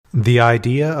The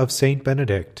Idea of Saint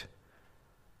Benedict.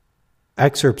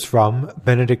 Excerpts from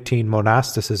Benedictine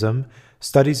Monasticism,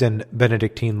 Studies in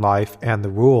Benedictine Life and the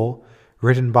Rule,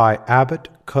 written by Abbot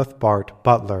Cuthbert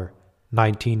Butler,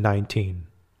 1919.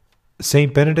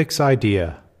 Saint Benedict's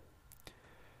Idea.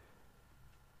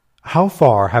 How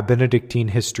far have Benedictine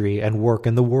history and work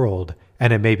in the world,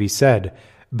 and it may be said,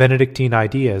 Benedictine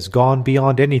ideas gone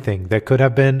beyond anything that could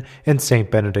have been in Saint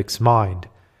Benedict's mind?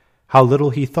 How little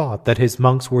he thought that his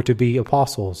monks were to be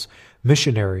apostles,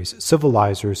 missionaries,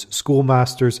 civilizers,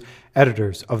 schoolmasters,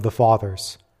 editors of the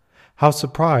Fathers. How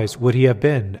surprised would he have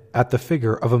been at the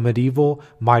figure of a medieval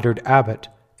mitred abbot,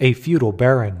 a feudal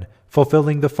baron,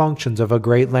 fulfilling the functions of a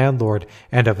great landlord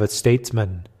and of a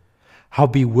statesman. How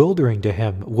bewildering to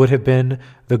him would have been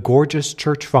the gorgeous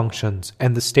church functions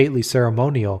and the stately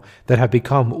ceremonial that have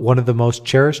become one of the most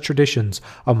cherished traditions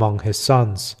among his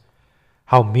sons.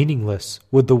 How meaningless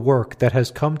would the work that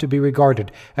has come to be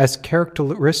regarded as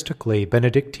characteristically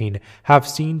Benedictine have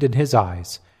seemed in his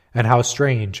eyes, and how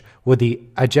strange would the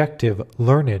adjective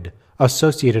learned,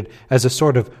 associated as a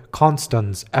sort of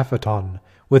constans epheton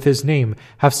with his name,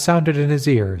 have sounded in his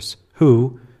ears,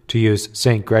 who, to use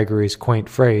St. Gregory's quaint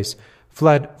phrase,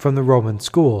 fled from the Roman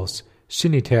schools,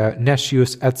 siniter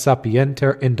nescius et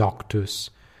sapienter indoctus.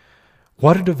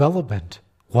 What a development,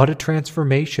 what a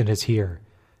transformation is here!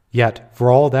 Yet, for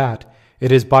all that,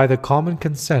 it is by the common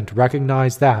consent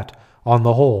recognized that, on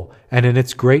the whole, and in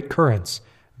its great currents,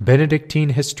 Benedictine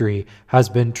history has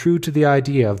been true to the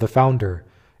idea of the founder,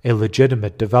 a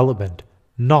legitimate development,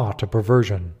 not a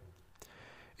perversion.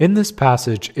 In this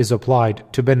passage is applied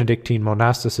to Benedictine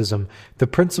monasticism the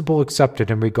principle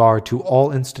accepted in regard to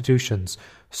all institutions,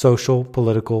 social,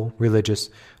 political, religious,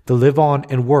 that live on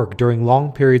and work during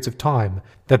long periods of time,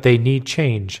 that they need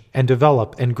change and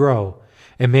develop and grow,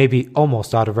 and may be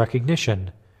almost out of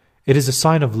recognition. It is a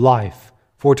sign of life,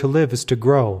 for to live is to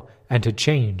grow and to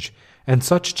change, and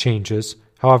such changes,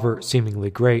 however seemingly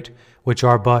great, which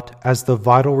are but as the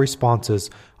vital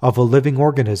responses of a living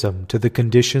organism to the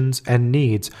conditions and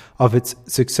needs of its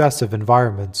successive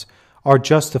environments, are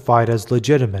justified as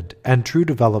legitimate and true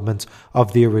developments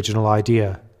of the original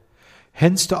idea.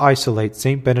 Hence to isolate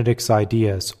St. Benedict's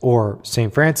ideas, or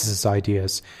St. Francis's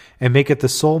ideas, and make it the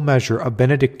sole measure of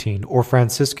Benedictine or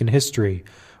Franciscan history,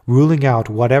 ruling out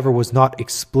whatever was not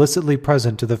explicitly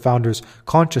present to the founder's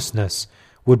consciousness,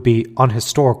 would be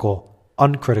unhistorical,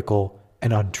 uncritical,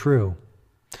 and untrue.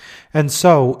 And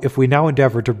so, if we now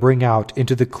endeavor to bring out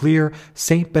into the clear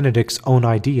St. Benedict's own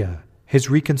idea, his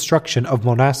reconstruction of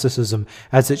monasticism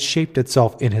as it shaped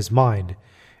itself in his mind,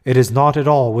 it is not at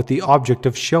all with the object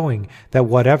of showing that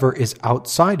whatever is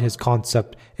outside his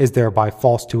concept is thereby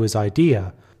false to his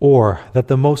idea, or that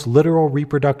the most literal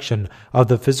reproduction of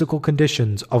the physical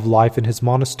conditions of life in his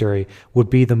monastery would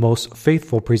be the most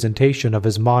faithful presentation of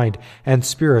his mind and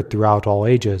spirit throughout all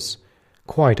ages.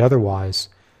 Quite otherwise.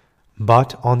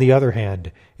 But, on the other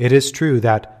hand, it is true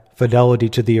that fidelity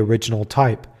to the original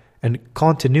type and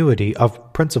continuity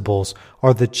of principles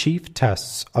are the chief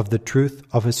tests of the truth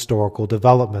of historical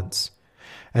developments.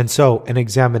 And so an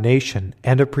examination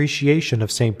and appreciation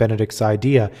of St. Benedict's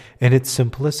idea in its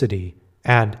simplicity,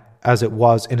 and as it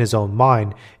was in his own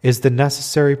mind, is the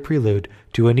necessary prelude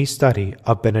to any study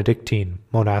of Benedictine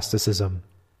monasticism.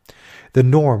 The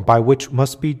norm by which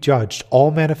must be judged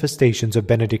all manifestations of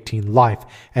Benedictine life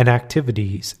and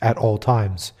activities at all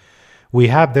times. We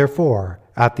have, therefore,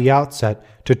 at the outset,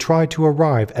 to try to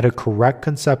arrive at a correct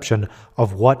conception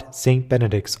of what St.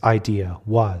 Benedict's idea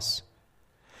was.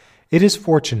 It is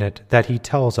fortunate that he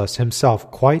tells us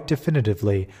himself quite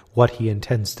definitively what he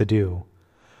intends to do.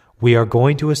 We are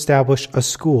going to establish a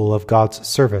school of God's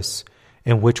service,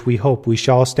 in which we hope we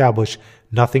shall establish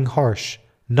nothing harsh,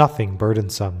 nothing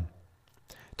burdensome.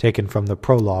 Taken from the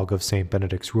prologue of St.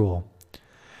 Benedict's Rule.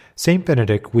 St.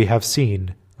 Benedict, we have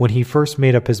seen, when he first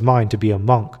made up his mind to be a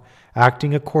monk,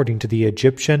 acting according to the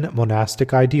Egyptian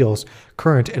monastic ideals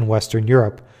current in Western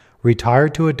Europe,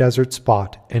 retired to a desert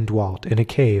spot and dwelt in a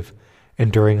cave,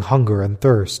 enduring hunger and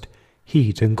thirst,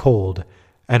 heat and cold,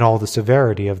 and all the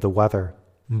severity of the weather.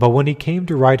 But when he came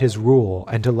to write his rule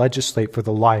and to legislate for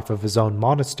the life of his own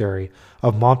monastery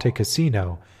of Monte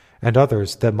Cassino, and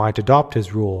others that might adopt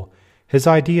his rule, his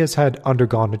ideas had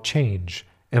undergone a change,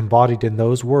 embodied in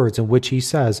those words in which he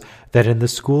says that in the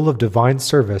school of divine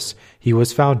service he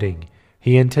was founding,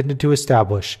 he intended to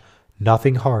establish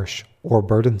nothing harsh or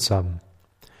burdensome.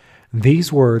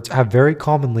 These words have very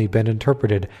commonly been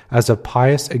interpreted as a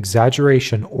pious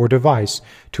exaggeration or device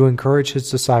to encourage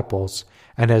his disciples,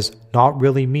 and as not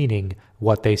really meaning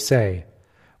what they say.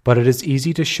 But it is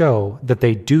easy to show that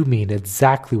they do mean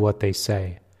exactly what they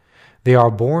say. They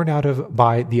are borne out of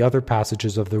by the other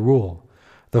passages of the rule.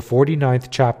 The 49th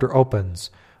chapter opens,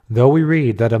 "Though we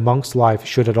read that a monk's life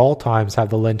should at all times have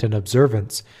the Lenten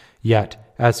observance,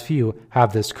 yet, as few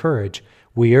have this courage,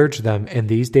 we urge them in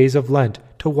these days of Lent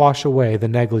to wash away the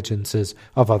negligences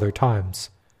of other times."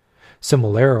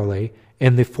 Similarly,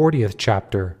 in the 40th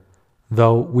chapter,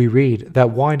 "Though we read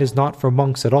that wine is not for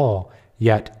monks at all,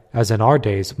 yet, as in our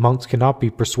days monks cannot be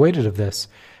persuaded of this,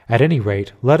 at any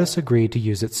rate let us agree to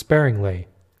use it sparingly."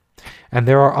 And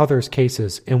there are other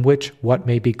cases in which what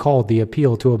may be called the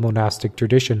appeal to a monastic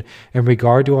tradition in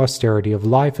regard to austerity of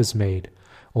life is made,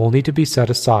 only to be set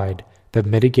aside, that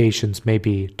mitigations may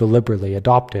be deliberately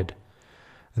adopted.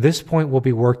 This point will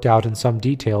be worked out in some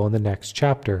detail in the next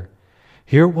chapter.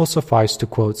 Here it will suffice to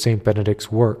quote St.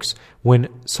 Benedict's works when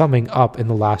summing up in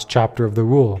the last chapter of the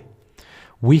rule.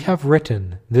 "We have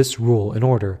written this rule in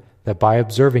order that by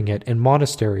observing it in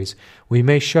monasteries we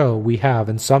may show we have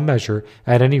in some measure,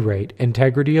 at any rate,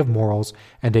 integrity of morals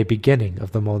and a beginning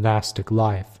of the monastic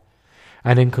life."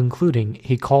 And in concluding,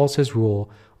 he calls his rule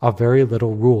a very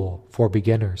little rule for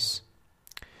beginners.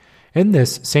 In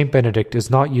this, St. Benedict is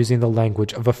not using the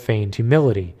language of a feigned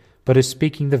humility, but is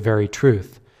speaking the very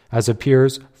truth, as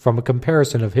appears from a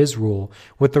comparison of his rule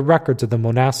with the records of the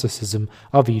monasticism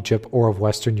of Egypt or of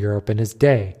Western Europe in his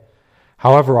day.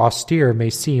 However austere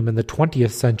may seem in the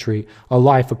 20th century a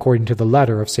life according to the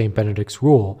letter of St. Benedict's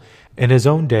rule, in his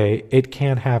own day it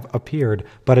can have appeared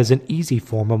but as an easy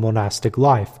form of monastic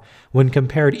life, when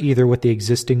compared either with the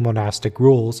existing monastic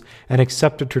rules and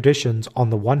accepted traditions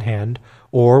on the one hand,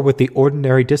 or with the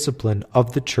ordinary discipline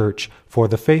of the Church for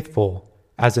the faithful,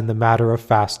 as in the matter of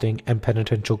fasting and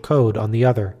penitential code on the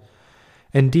other.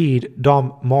 Indeed,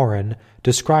 Dom Morin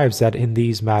describes that in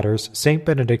these matters St.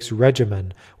 Benedict's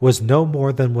regimen was no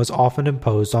more than was often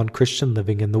imposed on Christian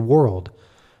living in the world.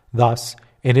 Thus,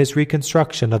 in his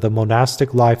reconstruction of the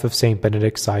monastic life of St.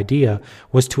 Benedict's idea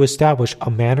was to establish a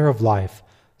manner of life,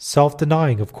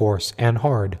 self-denying of course and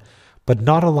hard, but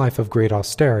not a life of great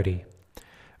austerity.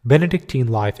 Benedictine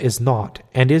life is not,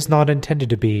 and is not intended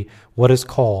to be, what is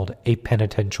called a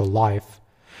penitential life,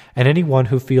 and anyone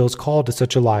who feels called to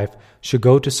such a life should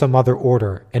go to some other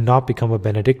order and not become a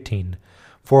Benedictine,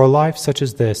 for a life such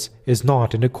as this is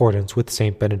not in accordance with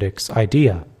St. Benedict's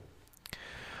idea.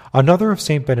 Another of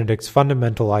St. Benedict's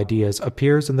fundamental ideas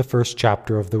appears in the first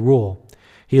chapter of the rule.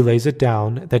 He lays it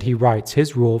down that he writes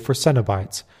his rule for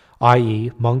Cenobites,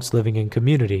 i.e., monks living in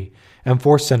community, and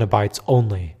for Cenobites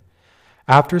only.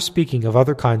 After speaking of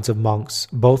other kinds of monks,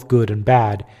 both good and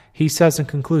bad, he says in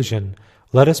conclusion,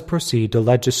 "Let us proceed to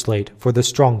legislate for the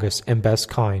strongest and best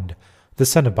kind, the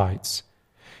Cenobites."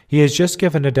 He has just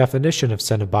given a definition of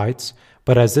Cenobites,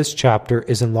 but as this chapter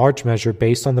is in large measure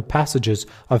based on the passages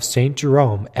of St.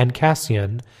 Jerome and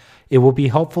Cassian, it will be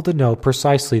helpful to know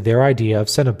precisely their idea of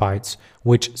Cenobites,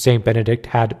 which St. Benedict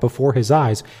had before his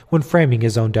eyes when framing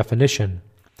his own definition.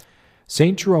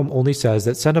 St. Jerome only says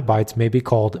that Cenobites may be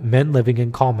called men living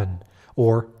in common,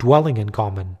 or dwelling in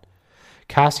common.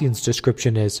 Cassian's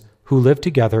description is, who live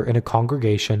together in a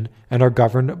congregation and are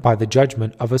governed by the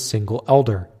judgment of a single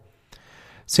elder.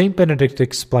 St. Benedict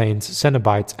explains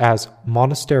Cenobites as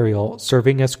monasterial,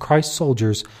 serving as Christ's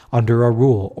soldiers under a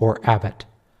rule or abbot.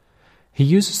 He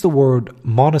uses the word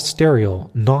monasterial,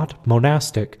 not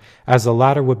monastic, as the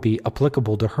latter would be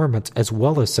applicable to hermits as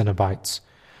well as Cenobites.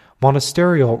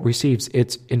 Monasterial receives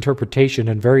its interpretation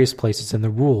in various places in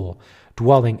the rule,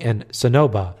 dwelling in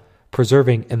cenoba,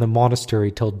 preserving in the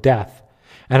monastery till death,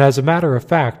 and as a matter of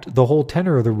fact, the whole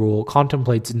tenor of the rule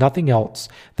contemplates nothing else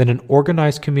than an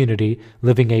organized community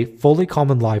living a fully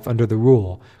common life under the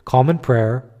rule, common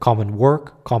prayer, common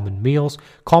work, common meals,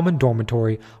 common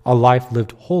dormitory, a life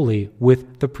lived wholly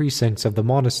with the precincts of the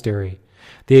monastery,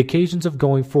 the occasions of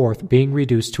going forth being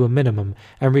reduced to a minimum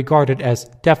and regarded as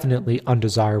definitely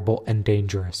undesirable and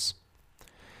dangerous.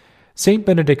 St.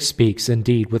 Benedict speaks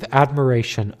indeed with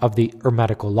admiration of the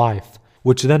eremitical life,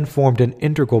 which then formed an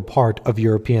integral part of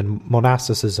European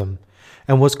monasticism,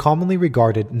 and was commonly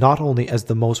regarded not only as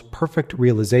the most perfect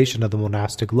realization of the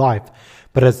monastic life,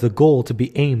 but as the goal to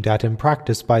be aimed at in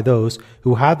practice by those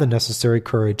who had the necessary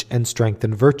courage and strength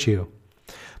and virtue.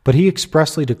 But he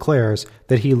expressly declares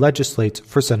that he legislates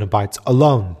for Cenobites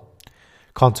alone.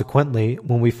 Consequently,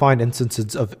 when we find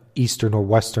instances of Eastern or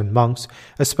Western monks,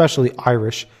 especially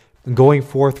Irish, going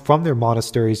forth from their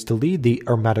monasteries to lead the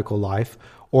eremitical life,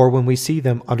 or when we see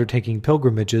them undertaking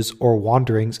pilgrimages or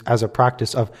wanderings as a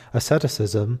practice of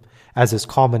asceticism, as is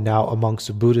common now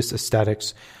amongst Buddhist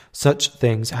ascetics, such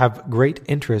things have great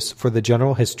interest for the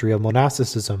general history of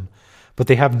monasticism, but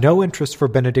they have no interest for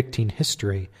Benedictine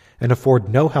history, and afford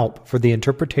no help for the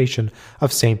interpretation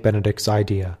of St. Benedict's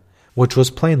idea, which was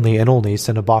plainly and only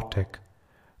Cenobitic.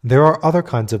 There are other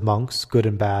kinds of monks, good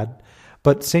and bad,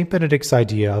 but St. Benedict's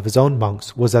idea of his own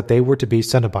monks was that they were to be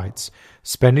Cenobites,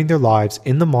 spending their lives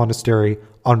in the monastery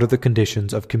under the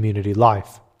conditions of community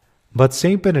life. But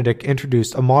St. Benedict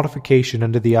introduced a modification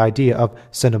into the idea of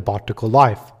cenobitical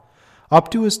life. Up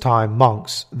to his time,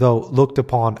 monks, though looked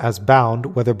upon as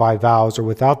bound, whether by vows or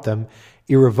without them,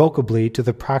 irrevocably to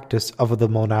the practice of the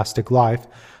monastic life,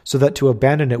 so that to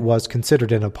abandon it was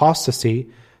considered an apostasy,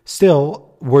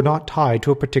 still were not tied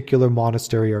to a particular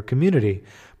monastery or community,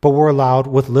 but were allowed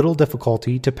with little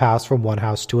difficulty to pass from one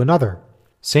house to another.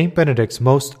 St. Benedict's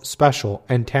most special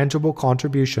and tangible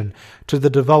contribution to the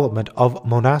development of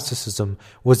monasticism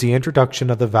was the introduction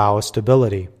of the vow of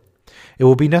stability. It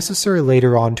will be necessary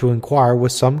later on to inquire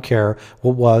with some care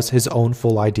what was his own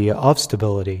full idea of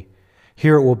stability.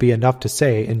 Here it will be enough to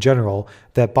say, in general,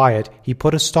 that by it he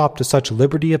put a stop to such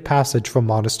liberty of passage from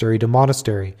monastery to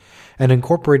monastery, and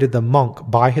incorporated the monk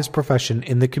by his profession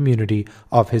in the community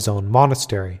of his own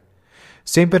monastery.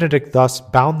 St. Benedict thus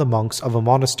bound the monks of a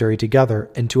monastery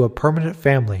together into a permanent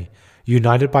family,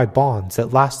 united by bonds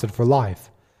that lasted for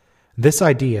life. This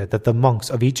idea that the monks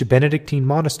of each Benedictine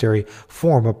monastery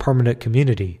form a permanent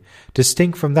community,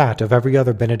 distinct from that of every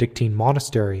other Benedictine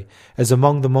monastery, is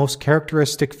among the most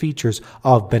characteristic features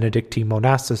of Benedictine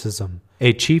monasticism,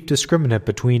 a chief discriminant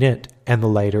between it and the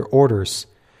later orders.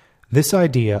 This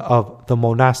idea of the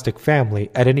monastic family,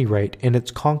 at any rate in its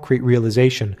concrete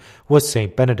realization, was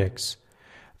St. Benedict's.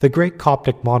 The great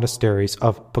Coptic monasteries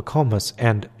of Pachomus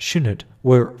and Shunut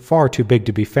were far too big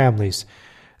to be families.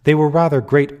 They were rather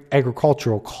great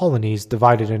agricultural colonies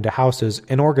divided into houses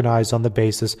and organized on the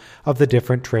basis of the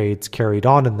different trades carried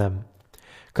on in them.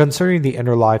 Concerning the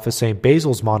inner life of St.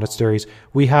 Basil's monasteries,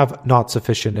 we have not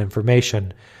sufficient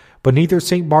information, but neither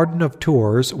St. Martin of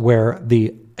Tours, where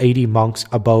the 80 monks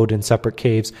abode in separate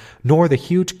caves, nor the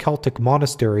huge Celtic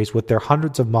monasteries with their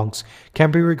hundreds of monks can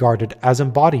be regarded as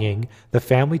embodying the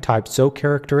family type so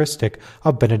characteristic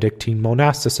of Benedictine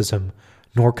monasticism,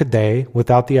 nor could they,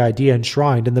 without the idea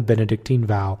enshrined in the Benedictine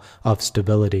vow of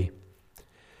stability.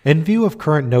 In view of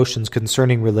current notions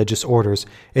concerning religious orders,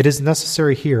 it is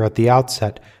necessary here at the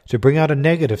outset to bring out a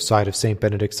negative side of St.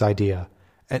 Benedict's idea,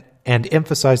 and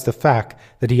emphasize the fact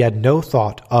that he had no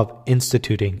thought of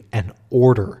instituting an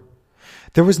order.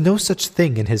 There was no such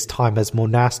thing in his time as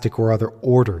monastic or other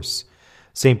orders.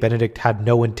 St. Benedict had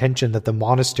no intention that the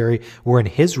monastery wherein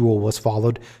his rule was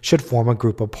followed should form a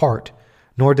group apart,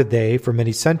 nor did they for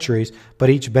many centuries, but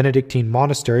each Benedictine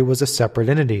monastery was a separate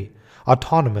entity,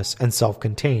 autonomous and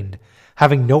self-contained,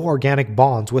 having no organic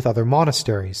bonds with other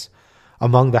monasteries.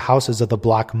 Among the houses of the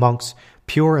Black monks,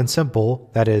 pure and simple,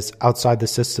 that is, outside the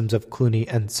systems of Cluny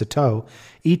and Citeaux,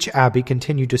 each abbey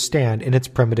continued to stand in its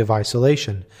primitive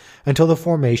isolation until the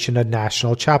formation of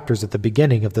national chapters at the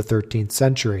beginning of the 13th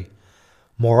century.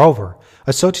 Moreover,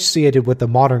 associated with the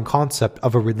modern concept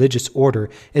of a religious order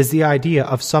is the idea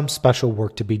of some special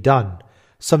work to be done,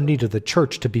 some need of the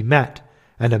church to be met,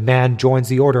 and a man joins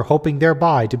the order hoping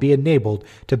thereby to be enabled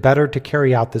to better to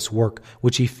carry out this work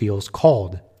which he feels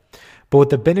called. But with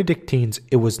the Benedictines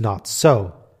it was not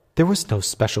so. There was no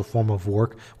special form of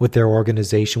work which their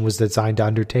organization was designed to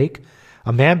undertake.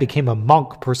 A man became a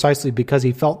monk precisely because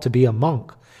he felt to be a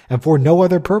monk, and for no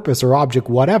other purpose or object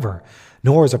whatever,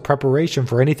 nor as a preparation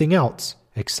for anything else,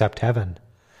 except heaven.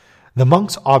 The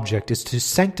monk's object is to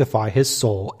sanctify his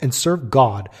soul and serve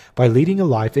God by leading a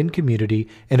life in community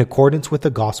in accordance with the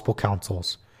gospel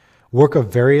counsels. Work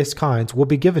of various kinds will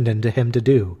be given unto him to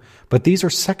do, but these are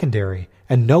secondary,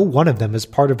 and no one of them is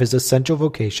part of his essential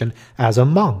vocation as a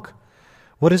monk.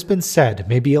 What has been said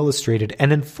may be illustrated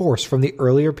and enforced from the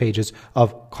earlier pages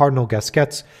of Cardinal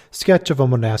Gasquet's Sketch of a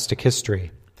Monastic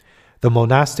History. The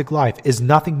monastic life is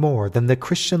nothing more than the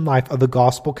Christian life of the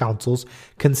gospel counsels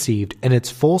conceived in its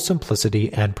full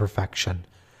simplicity and perfection.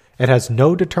 It has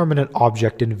no determinate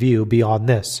object in view beyond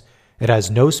this. It has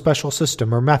no special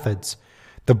system or methods.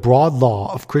 The broad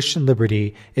law of Christian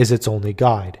liberty is its only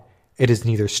guide. It is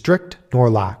neither strict nor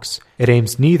lax. It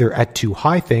aims neither at too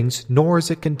high things, nor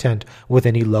is it content with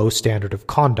any low standard of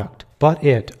conduct. But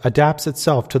it adapts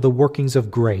itself to the workings of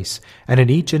grace, and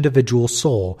in each individual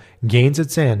soul gains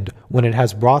its end when it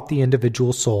has brought the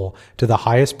individual soul to the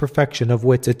highest perfection of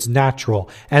which its natural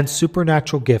and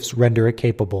supernatural gifts render it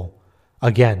capable.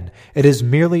 Again, it is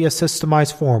merely a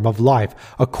systemized form of life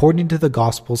according to the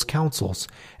gospel's counsels,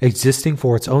 existing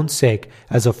for its own sake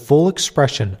as a full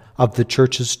expression of the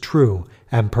Church's true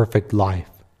and perfect life.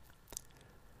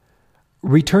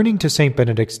 Returning to St.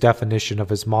 Benedict's definition of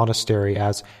his monastery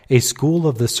as a school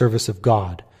of the service of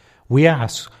God, we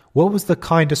ask, what was the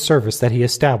kind of service that he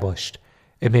established?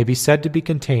 It may be said to be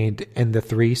contained in the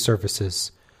three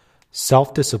services: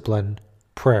 self-discipline,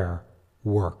 prayer,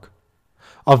 work.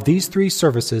 Of these three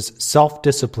services,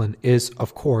 self-discipline is,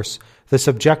 of course, the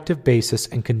subjective basis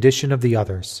and condition of the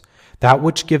others, that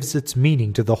which gives its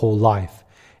meaning to the whole life.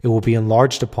 It will be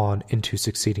enlarged upon in 2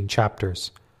 succeeding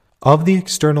chapters. Of the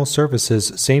external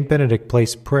services, St. Benedict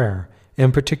placed prayer,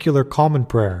 in particular common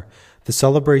prayer, the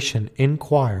celebration in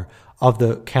choir of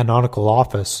the canonical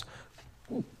office,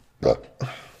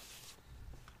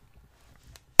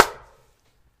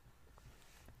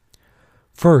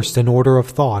 first in order of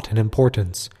thought and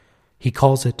importance. He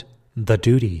calls it the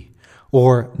duty,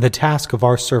 or the task of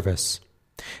our service.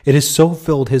 It has so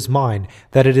filled his mind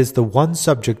that it is the one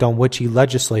subject on which he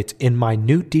legislates in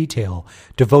minute detail,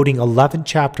 devoting 11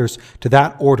 chapters to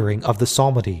that ordering of the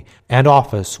psalmody and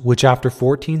office which after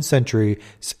 14 centuries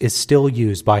is still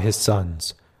used by his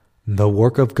sons. The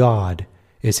work of God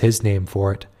is his name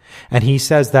for it, and he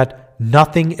says that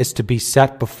nothing is to be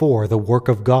set before the work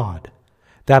of God.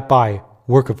 That by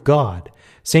work of God,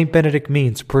 St. Benedict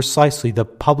means precisely the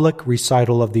public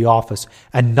recital of the office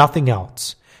and nothing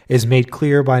else, is made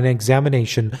clear by an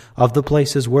examination of the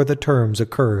places where the terms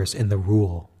occurs in the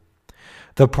rule.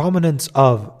 The prominence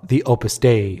of the Opus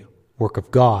Dei, work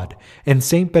of God, in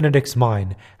St. Benedict's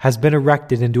mind has been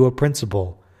erected into a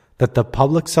principle that the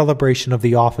public celebration of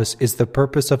the office is the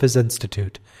purpose of his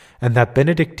institute, and that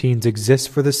Benedictines exist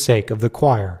for the sake of the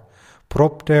choir,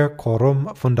 propter coram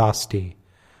fundasti.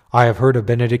 I have heard a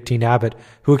Benedictine abbot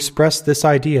who expressed this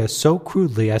idea so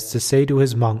crudely as to say to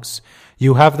his monks,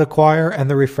 "You have the choir and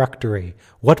the refectory.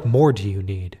 What more do you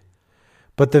need?"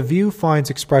 But the view finds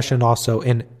expression also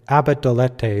in Abbot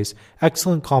Dolette's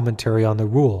excellent commentary on the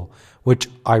rule, which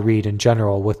I read in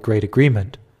general with great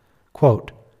agreement.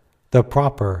 Quote, "The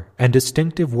proper and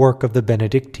distinctive work of the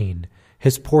Benedictine,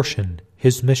 his portion,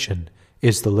 his mission,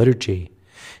 is the liturgy.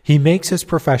 He makes his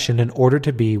profession in order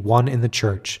to be one in the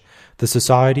Church, the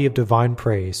society of divine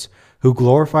praise, who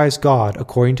glorifies God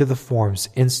according to the forms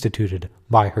instituted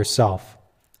by herself."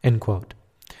 End quote.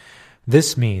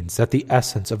 This means that the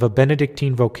essence of a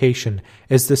Benedictine vocation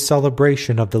is the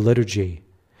celebration of the liturgy.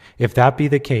 If that be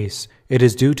the case, it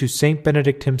is due to St.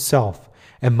 Benedict himself,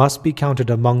 and must be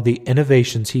counted among the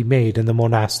innovations he made in the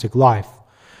monastic life,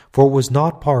 for it was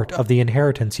not part of the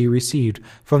inheritance he received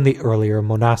from the earlier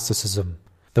monasticism.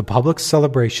 The public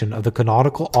celebration of the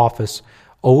canonical office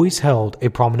always held a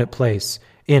prominent place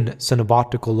in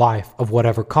synodal life of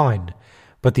whatever kind,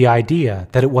 but the idea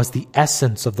that it was the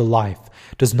essence of the life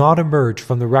does not emerge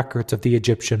from the records of the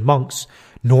Egyptian monks,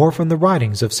 nor from the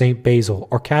writings of St. Basil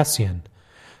or Cassian.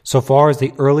 So far as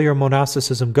the earlier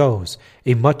monasticism goes,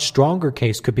 a much stronger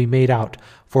case could be made out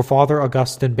for Father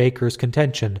Augustine Baker's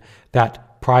contention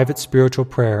that private spiritual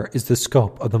prayer is the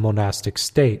scope of the monastic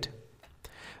state.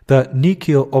 The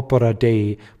Nihil Opera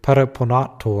Dei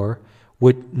Periponitor,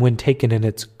 when taken in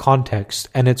its context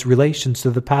and its relations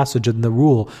to the passage in the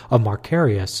Rule of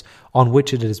Macarius, on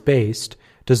which it is based,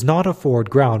 does not afford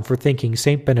ground for thinking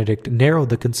St. Benedict narrowed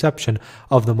the conception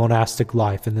of the monastic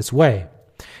life in this way.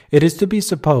 It is to be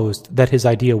supposed that his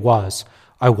idea was,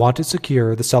 "I want to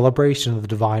secure the celebration of the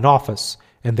divine office,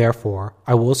 and therefore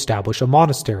I will establish a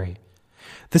monastery."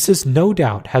 This is no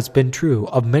doubt has been true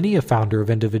of many a founder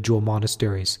of individual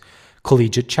monasteries,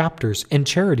 collegiate chapters, and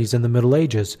charities in the Middle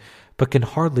Ages, but can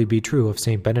hardly be true of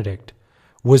St. Benedict.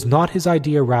 Was not his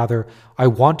idea rather, "I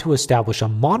want to establish a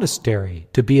monastery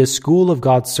to be a school of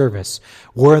God's service,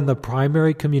 wherein the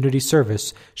primary community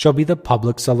service shall be the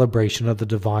public celebration of the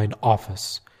divine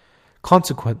office"?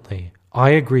 Consequently, I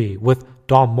agree with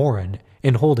Dom Morin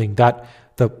in holding that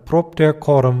the propter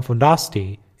coram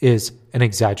fundasti is an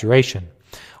exaggeration.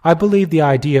 I believe the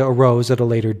idea arose at a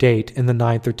later date in the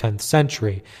 9th or 10th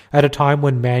century, at a time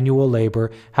when manual labor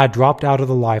had dropped out of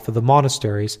the life of the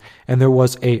monasteries, and there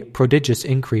was a prodigious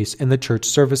increase in the church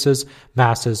services,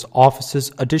 masses,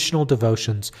 offices, additional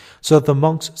devotions, so that the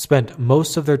monks spent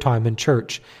most of their time in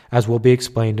church, as will be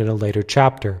explained in a later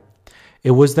chapter.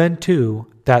 It was then, too,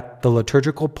 that the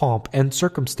liturgical pomp and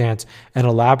circumstance and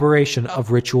elaboration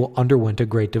of ritual underwent a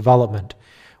great development,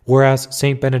 whereas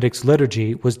St. Benedict's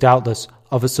liturgy was doubtless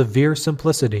of a severe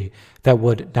simplicity that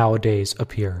would nowadays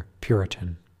appear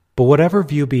Puritan. But whatever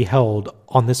view be held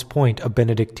on this point of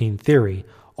Benedictine theory,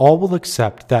 all will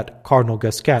accept that Cardinal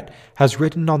Gasquet has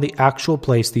written on the actual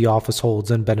place the office holds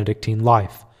in Benedictine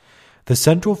life. The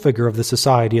central figure of the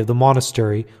society of the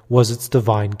monastery was its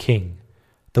divine king.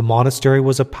 The monastery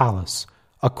was a palace,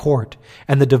 a court,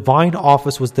 and the divine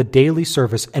office was the daily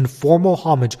service and formal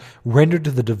homage rendered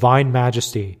to the divine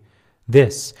majesty.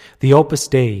 This, the Opus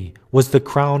Dei, was the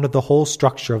crown of the whole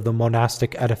structure of the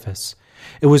monastic edifice.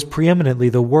 It was preeminently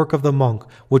the work of the monk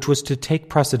which was to take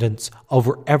precedence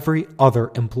over every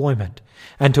other employment,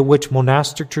 and to which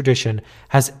monastic tradition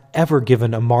has ever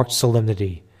given a marked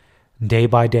solemnity. Day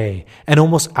by day, and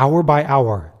almost hour by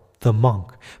hour, the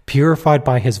monk, purified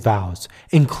by his vows,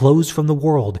 enclosed from the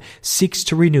world, seeks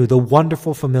to renew the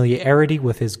wonderful familiarity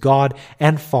with his God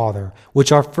and Father,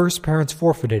 which our first parents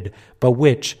forfeited, but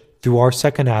which, through our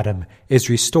second Adam, is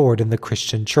restored in the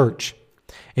Christian Church.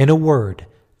 In a word,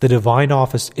 the divine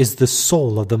office is the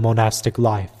soul of the monastic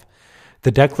life.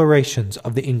 The declarations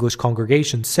of the English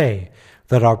congregation say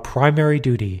that our primary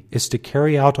duty is to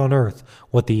carry out on earth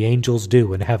what the angels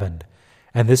do in heaven,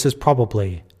 and this is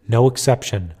probably no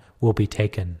exception will be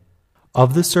taken.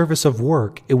 Of the service of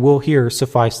work, it will here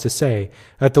suffice to say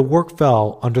that the work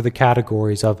fell under the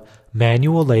categories of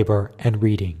manual labor and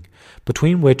reading,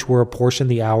 between which were apportioned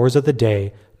the hours of the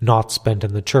day not spent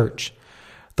in the church.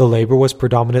 The labor was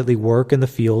predominantly work in the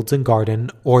fields and garden,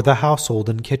 or the household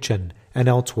and kitchen, and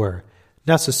elsewhere,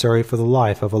 necessary for the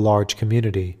life of a large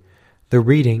community. The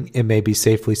reading, it may be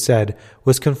safely said,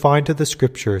 was confined to the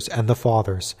Scriptures and the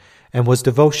Fathers, and was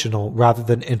devotional rather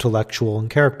than intellectual in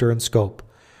character and scope.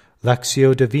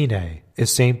 Lectio Divinae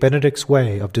is St. Benedict's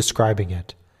way of describing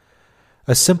it.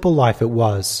 A simple life it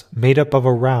was, made up of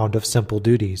a round of simple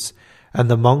duties, and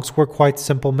the monks were quite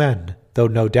simple men, though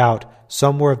no doubt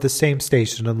some were of the same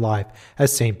station in life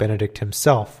as St. Benedict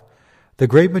himself. The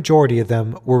great majority of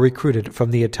them were recruited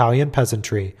from the Italian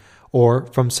peasantry, or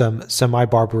from some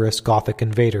semi-barbarous Gothic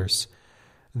invaders.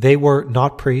 They were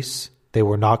not priests, they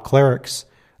were not clerics.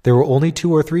 There were only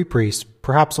 2 or 3 priests,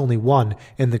 perhaps only one,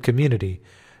 in the community,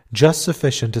 just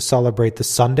sufficient to celebrate the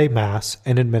Sunday Mass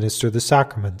and administer the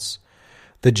sacraments.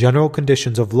 The general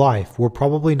conditions of life were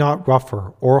probably not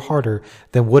rougher or harder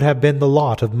than would have been the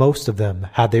lot of most of them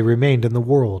had they remained in the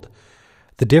world.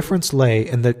 The difference lay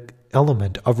in the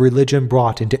element of religion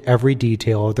brought into every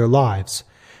detail of their lives,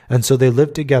 and so they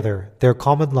lived together their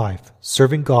common life,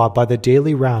 serving God by the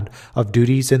daily round of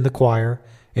duties in the choir,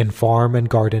 in farm and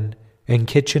garden, in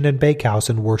kitchen and bakehouse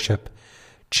and worship,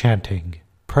 chanting,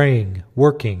 praying,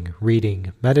 working,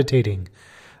 reading, meditating,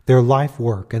 their life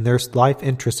work and their life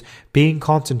interests being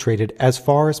concentrated as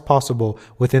far as possible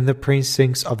within the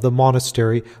precincts of the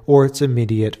monastery or its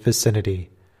immediate vicinity.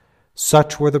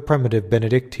 Such were the primitive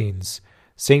Benedictines,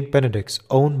 St. Benedict's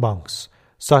own monks.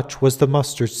 Such was the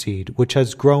mustard seed which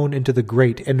has grown into the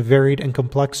great and varied and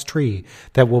complex tree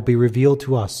that will be revealed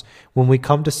to us when we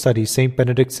come to study St.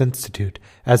 Benedict's Institute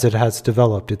as it has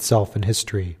developed itself in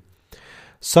history.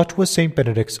 Such was St.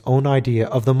 Benedict's own idea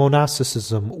of the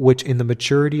monasticism which in the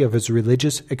maturity of his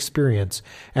religious experience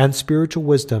and spiritual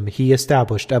wisdom he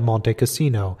established at Monte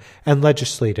Cassino and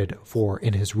legislated for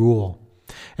in his rule.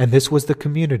 And this was the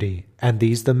community, and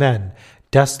these the men,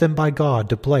 destined by God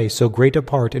to play so great a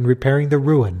part in repairing the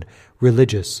ruin,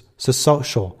 religious,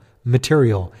 social,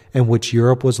 material, in which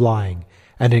Europe was lying,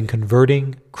 and in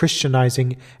converting,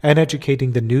 Christianizing, and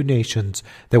educating the new nations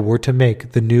that were to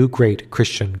make the new great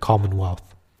Christian commonwealth.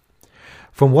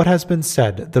 From what has been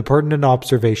said, the pertinent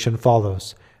observation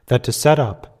follows, that to set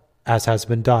up, as has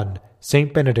been done,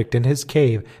 St. Benedict in his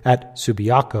cave at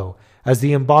Subiaco, as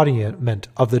the embodiment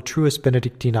of the truest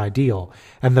Benedictine ideal,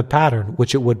 and the pattern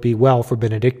which it would be well for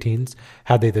Benedictines,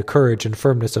 had they the courage and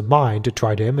firmness of mind to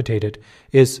try to imitate it,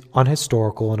 is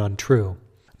unhistorical and untrue.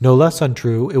 No less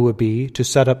untrue it would be to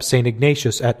set up St.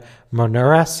 Ignatius at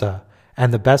Manresa,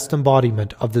 and the best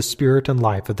embodiment of the spirit and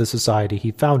life of the society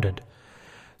he founded.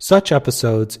 Such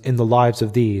episodes in the lives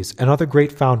of these and other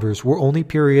great founders were only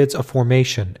periods of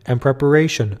formation and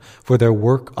preparation for their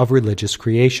work of religious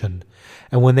creation,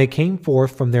 and when they came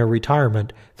forth from their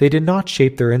retirement, they did not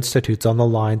shape their institutes on the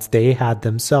lines they had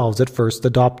themselves at first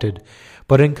adopted,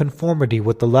 but in conformity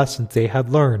with the lessons they had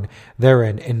learned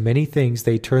therein. In many things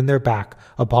they turned their back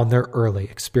upon their early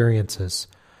experiences,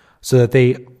 so that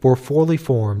they were fully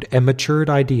formed and matured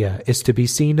idea is to be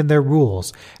seen in their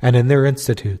rules and in their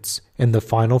institutes, in the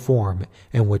final form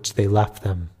in which they left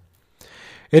them.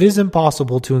 It is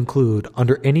impossible to include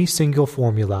under any single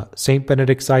formula St.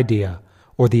 Benedict's idea,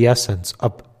 or the essence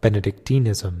of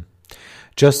Benedictinism,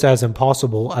 just as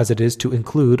impossible as it is to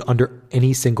include under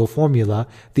any single formula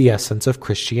the essence of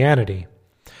Christianity.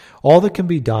 All that can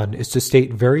be done is to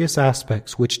state various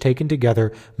aspects which taken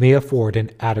together may afford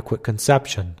an adequate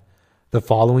conception. The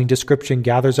following description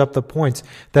gathers up the points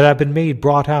that have been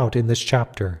brought out in this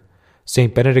chapter.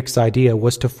 St. Benedict's idea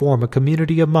was to form a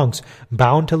community of monks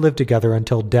bound to live together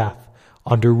until death,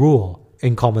 under rule,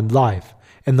 in common life,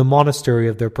 in the monastery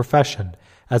of their profession,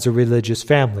 as a religious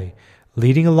family,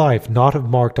 leading a life not of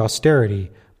marked austerity,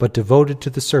 but devoted to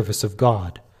the service of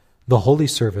God. The holy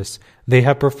service they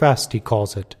have professed, he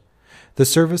calls it. the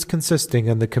service consisting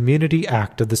in the community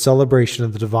act of the celebration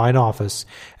of the divine office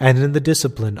and in the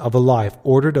discipline of a life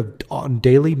ordered on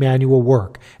daily manual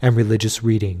work and religious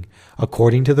reading,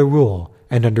 according to the rule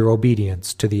and under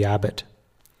obedience to the abbot.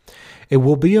 It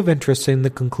will be of interest in the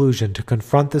conclusion to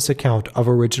confront this account of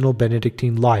original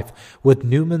Benedictine life with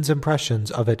Newman's impressions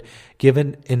of it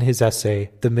given in his essay,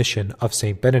 The Mission of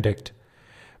St. Benedict.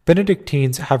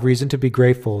 Benedictines have reason to be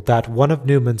grateful that one of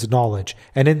Newman's knowledge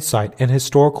and insight and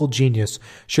historical genius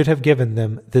should have given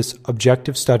them this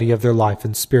objective study of their life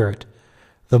and spirit.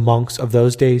 The monks of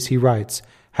those days, he writes,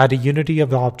 had a unity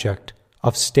of object,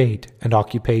 of state and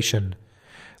occupation.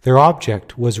 Their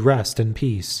object was rest and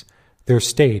peace. Their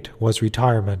state was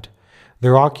retirement.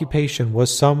 Their occupation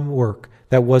was some work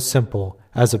that was simple,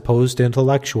 as opposed to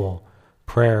intellectual,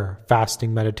 prayer,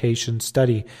 fasting, meditation,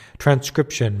 study,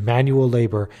 transcription, manual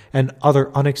labor, and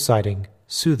other unexciting,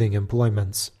 soothing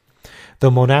employments.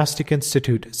 The monastic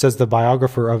institute, says the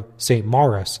biographer of St.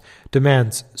 Maurus,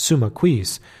 demands summa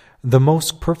quis, the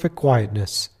most perfect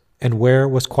quietness. And where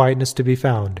was quietness to be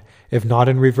found, if not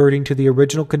in reverting to the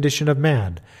original condition of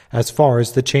man, as far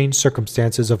as the changed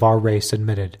circumstances of our race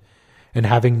admitted, and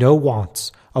having no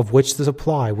wants, of which the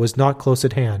supply was not close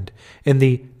at hand, in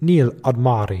the nil ad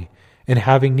mare, and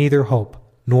having neither hope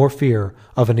nor fear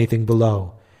of anything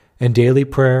below, and daily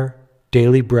prayer,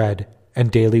 daily bread, and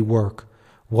daily work,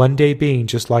 one day being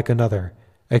just like another,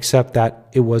 except that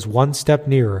it was one step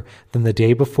nearer than the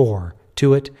day before,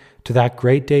 to that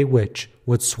great day which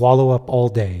would swallow up all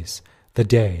days, the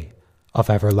day of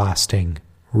everlasting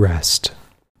rest.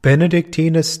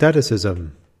 Benedictine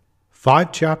Asceticism.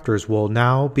 5 chapters will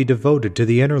now be devoted to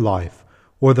the inner life,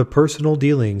 or the personal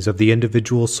dealings of the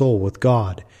individual soul with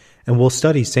God, and will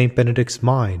study St. Benedict's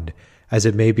mind, as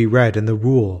it may be read in the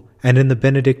Rule and in the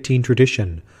Benedictine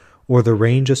tradition, or the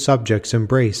range of subjects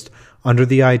embraced under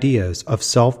the ideas of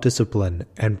self-discipline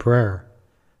and prayer.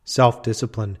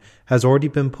 Self-discipline has already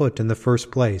been put in the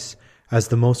first place as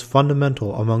the most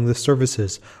fundamental among the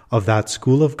services of that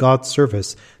school of God's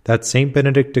service that St.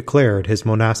 Benedict declared his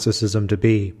monasticism to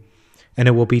be, and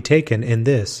it will be taken in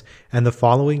this and the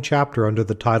following chapter under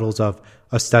the titles of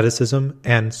Asceticism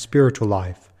and Spiritual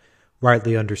Life.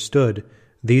 Rightly understood,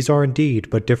 these are indeed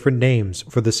but different names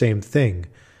for the same thing.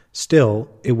 Still,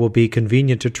 it will be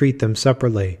convenient to treat them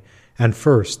separately, and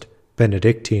first,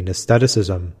 Benedictine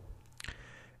Asceticism.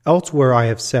 Elsewhere I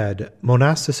have said,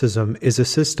 monasticism is a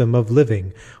system of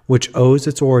living which owes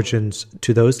its origins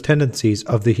to those tendencies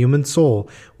of the human soul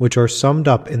which are summed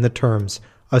up in the terms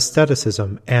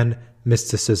asceticism and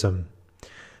mysticism.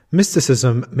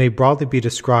 Mysticism may broadly be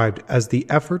described as the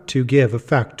effort to give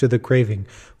effect to the craving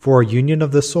for a union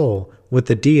of the soul with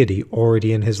the deity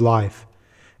already in his life,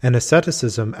 and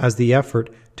asceticism as the effort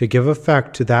to give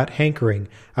effect to that hankering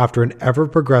after an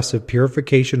ever-progressive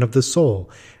purification of the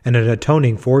soul and an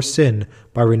atoning for sin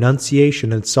by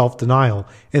renunciation and self-denial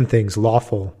in things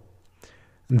lawful.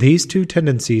 These two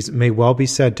tendencies may well be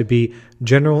said to be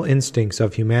general instincts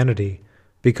of humanity,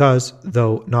 because,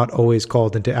 though not always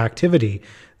called into activity,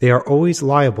 they are always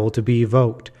liable to be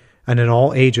evoked, and in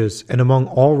all ages and among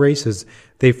all races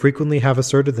they frequently have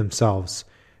asserted themselves.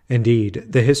 Indeed,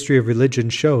 the history of religion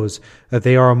shows that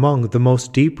they are among the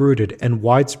most deep-rooted and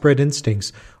widespread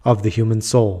instincts of the human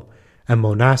soul, and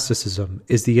monasticism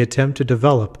is the attempt to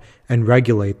develop and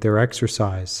regulate their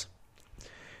exercise.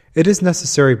 It is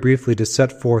necessary briefly to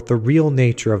set forth the real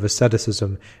nature of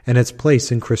asceticism and its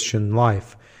place in Christian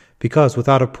life, because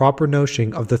without a proper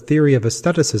notion of the theory of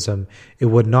asceticism, it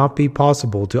would not be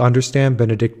possible to understand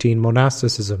Benedictine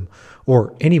monasticism,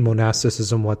 or any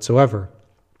monasticism whatsoever.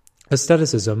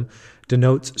 Asceticism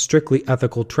denotes strictly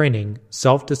ethical training,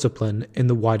 self-discipline in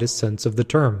the widest sense of the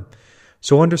term.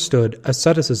 So understood,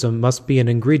 asceticism must be an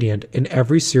ingredient in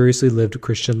every seriously lived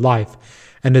Christian life,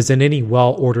 and as in any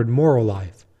well-ordered moral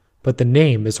life. But the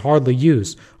name is hardly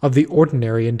used of the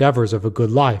ordinary endeavors of a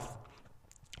good life.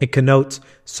 It connotes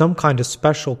some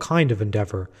special kind of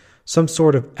endeavor, some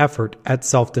sort of effort at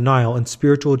self-denial and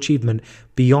spiritual achievement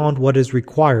beyond what is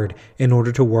required in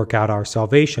order to work out our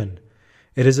salvation.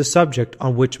 It is a subject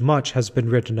on which much has been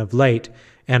written of late,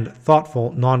 and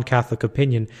thoughtful non-Catholic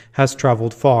opinion has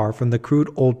traveled far from the crude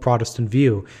old Protestant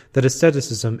view that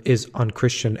asceticism is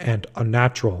unchristian and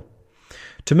unnatural.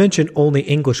 To mention only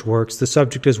English works, the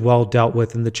subject is well dealt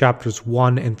with in the chapters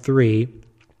 1 and 3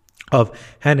 of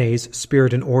Henne's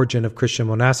Spirit and Origin of Christian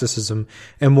Monasticism,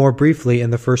 and more briefly in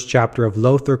the first chapter of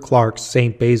Lowther Clark's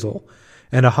St. Basil,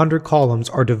 and 100 columns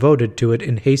are devoted to it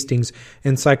in Hastings'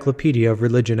 Encyclopedia of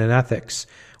Religion and Ethics,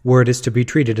 where it is to be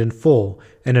treated in full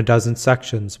in a dozen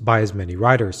sections by as many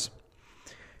writers.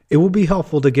 It will be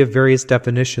helpful to give various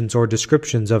definitions or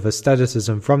descriptions of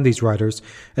asceticism from these writers,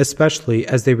 especially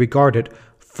as they regard it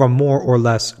from more or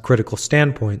less critical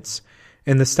standpoints.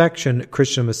 In the section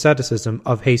Christian Asceticism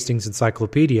of Hastings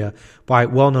Encyclopedia by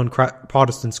well-known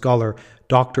Protestant scholar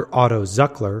Dr. Otto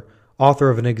Zuckler, author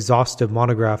of an exhaustive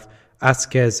monograph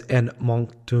Askese and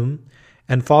Monktum,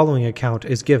 and following account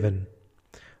is given.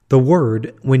 The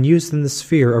word, when used in the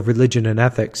sphere of religion and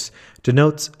ethics,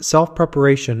 denotes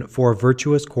self-preparation for a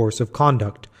virtuous course of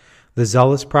conduct, the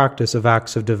zealous practice of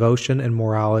acts of devotion and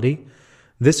morality.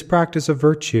 This practice of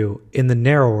virtue, in the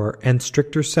narrower and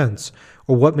stricter sense,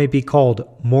 or what may be called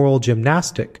moral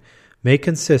gymnastic, may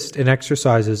consist in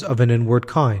exercises of an inward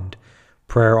kind,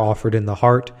 prayer offered in the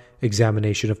heart,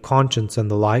 examination of conscience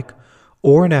and the like,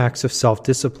 or in acts of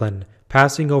self-discipline,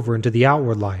 passing over into the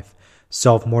outward life,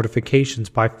 self-mortifications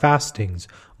by fastings,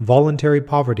 voluntary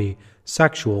poverty,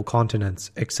 sexual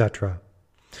continence, etc.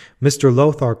 Mr.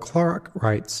 Lothar Clark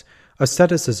writes,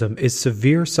 asceticism is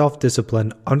severe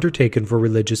self-discipline undertaken for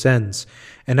religious ends,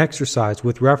 and exercise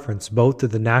with reference both to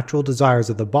the natural desires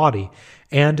of the body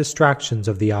and distractions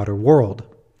of the outer world.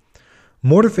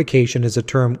 Mortification is a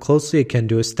term closely akin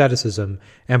to asceticism,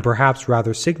 and perhaps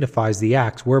rather signifies the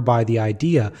acts whereby the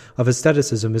idea of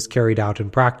asceticism is carried out in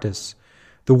practice.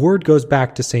 The word goes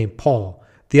back to St. Paul.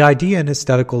 The idea in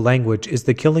ascetical language is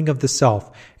the killing of the self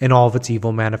in all of its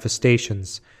evil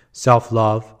manifestations,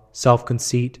 self-love,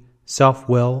 self-conceit,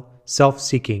 self-will,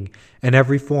 self-seeking, and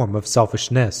every form of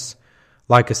selfishness.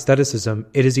 Like asceticism,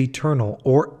 it is eternal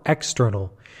or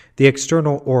external, the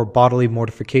external or bodily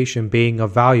mortification being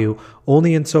of value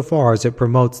only insofar as it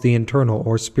promotes the internal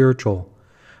or spiritual.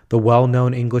 The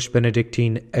well-known English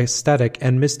Benedictine ascetic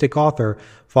and mystic author,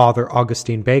 Father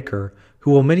Augustine Baker, who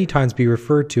will many times be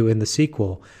referred to in the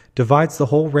sequel, divides the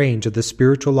whole range of the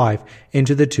spiritual life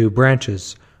into the two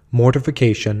branches,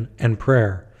 mortification and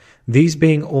prayer, these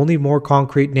being only more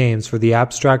concrete names for the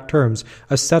abstract terms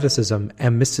asceticism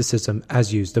and mysticism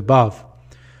as used above.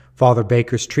 Father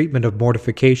Baker's treatment of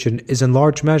mortification is in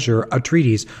large measure a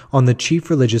treatise on the chief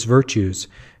religious virtues,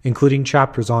 including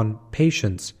chapters on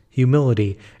patience,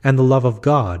 humility, and the love of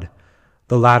God.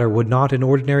 The latter would not in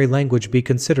ordinary language be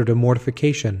considered a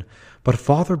mortification, but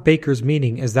Father Baker's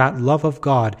meaning is that love of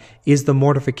God is the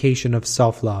mortification of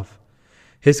self-love.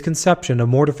 His conception of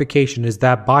mortification is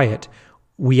that by it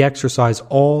we exercise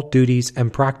all duties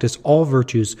and practice all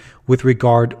virtues with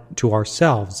regard to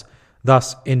ourselves.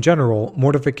 Thus, in general,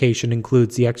 mortification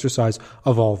includes the exercise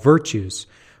of all virtues.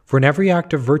 For in every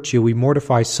act of virtue we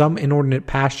mortify some inordinate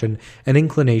passion and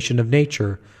inclination of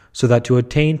nature, so that to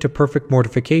attain to perfect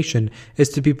mortification is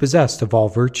to be possessed of all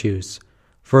virtues.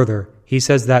 Further, he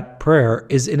says that prayer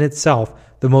is in itself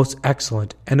the most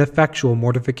excellent and effectual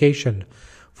mortification,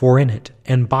 for in it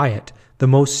and by it the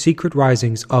most secret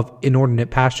risings of inordinate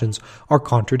passions are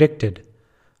contradicted.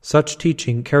 Such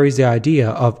teaching carries the idea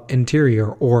of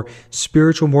interior or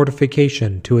spiritual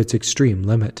mortification to its extreme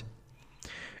limit.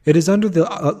 It is under the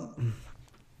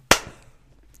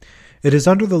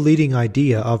leading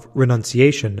idea of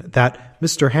renunciation that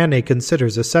Mr. Hannay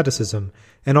considers asceticism,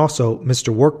 and also Mr.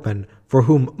 Workman, for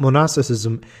whom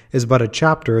monasticism is but a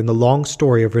chapter in the long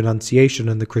story of renunciation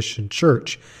in the Christian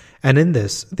Church, and in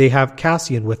this they have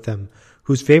Cassian with them,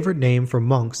 whose favorite name for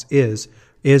monks is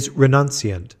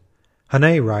renunciant.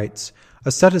 Hannay writes,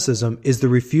 asceticism is the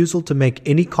refusal to make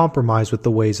any compromise with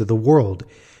the ways of the world,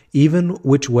 even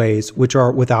ways which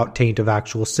are without taint of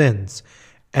actual sins,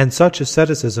 and such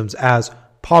asceticisms as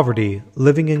poverty,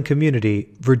 living in community,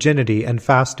 virginity, and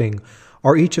fasting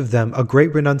are each of them a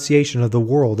great renunciation of the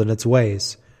world and its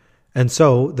ways. And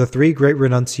so the three great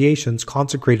renunciations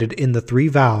consecrated in the three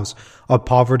vows of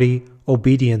poverty,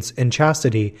 obedience, and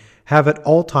chastity have at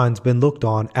all times been looked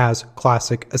on as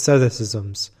classic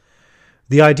asceticisms.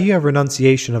 The idea of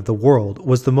renunciation of the world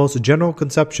was the most general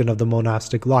conception of the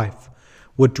monastic life,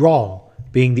 withdrawal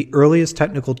being the earliest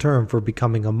technical term for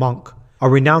becoming a monk, a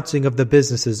renouncing of the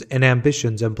businesses and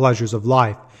ambitions and pleasures of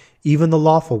life, even the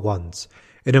lawful ones.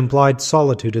 It implied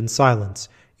solitude and silence,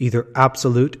 either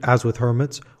absolute as with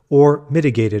hermits or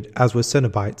mitigated as with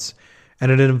Cenobites, and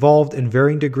it involved in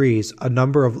varying degrees a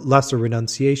number of lesser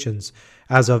renunciations,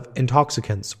 as of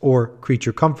intoxicants or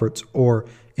creature comforts or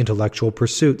intellectual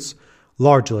pursuits,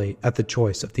 largely at the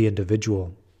choice of the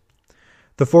individual.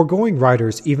 The foregoing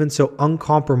writers, even so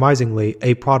uncompromisingly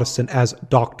a Protestant as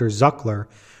Dr. Zuckler,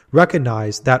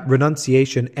 recognize that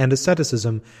renunciation and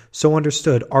asceticism, so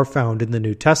understood, are found in the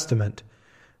New Testament.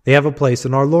 They have a place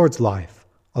in our Lord's life,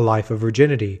 a life of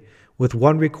virginity, with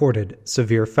one recorded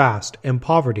severe fast and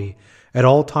poverty, at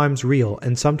all times real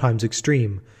and sometimes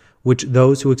extreme, which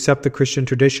those who accept the Christian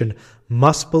tradition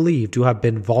must believe to have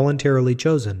been voluntarily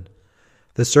chosen.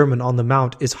 The Sermon on the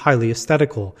Mount is highly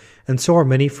ascetical, and so are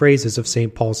many phrases of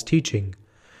St. Paul's teaching.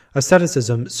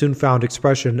 Asceticism soon found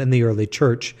expression in the early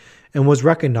church and was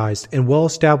recognized and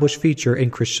well-established feature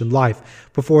in Christian life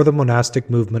before the monastic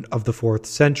movement of the 4th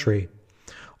century.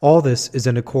 All this is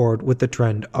in accord with the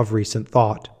trend of recent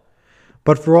thought.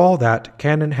 But for all that,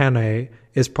 Canon Hannay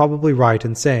is probably right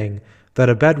in saying that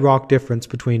a bedrock difference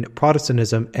between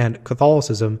Protestantism and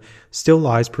Catholicism still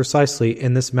lies precisely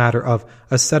in this matter of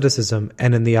asceticism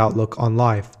and in the outlook on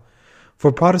life.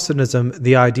 For Protestantism,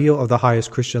 the ideal of the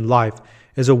highest Christian life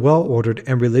is a well-ordered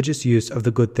and religious use of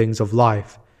the good things of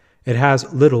life. It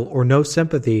has little or no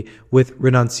sympathy with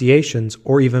renunciations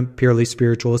or even purely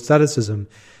spiritual asceticism,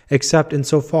 except in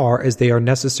so far as they are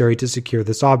necessary to secure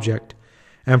this object.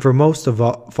 And for most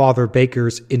of Father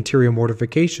Baker's interior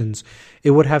mortifications,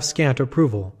 it would have scant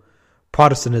approval.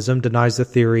 Protestantism denies the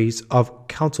theories of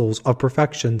counsels of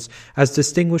perfections as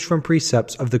distinguished from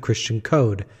precepts of the Christian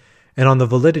code, and on the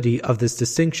validity of this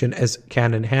distinction, as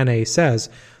Canon Hannay says,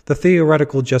 the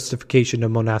theoretical justification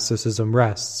of monasticism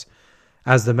rests.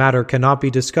 As the matter cannot be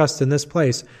discussed in this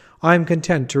place, I am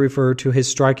content to refer to his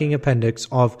striking appendix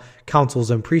of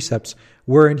Counsels and Precepts,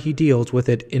 wherein he deals with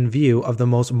it in view of the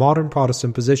most modern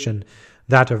Protestant position,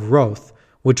 that of Roth,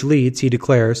 which leads, he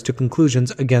declares, to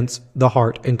conclusions against the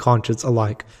heart and conscience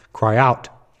alike cry out.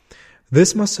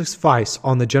 This must suffice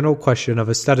on the general question of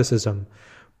asceticism.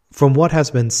 From what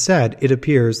has been said, it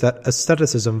appears that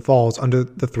asceticism falls under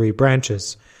the 3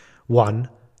 branches. 1.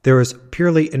 There is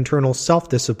purely internal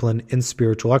self-discipline in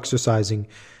spiritual exercising,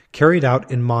 carried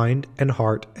out in mind and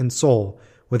heart and soul,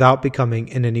 without becoming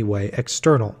in any way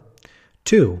external.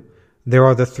 2. There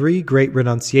are the 3 great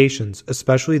renunciations,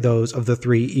 especially those of the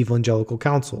 3 evangelical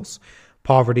counsels,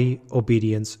 poverty,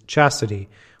 obedience, chastity,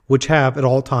 which have at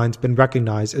all times been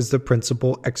recognized as the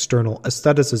principal external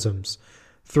asceticisms.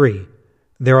 3.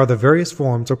 There are the various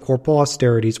forms of corporal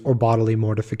austerities or bodily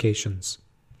mortifications.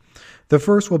 The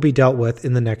first will be dealt with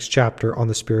in the next chapter on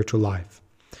the spiritual life.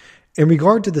 In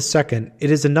regard to the second,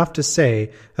 it is enough to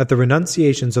say that the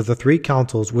renunciations of the 3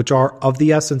 councils, which are of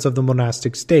the essence of the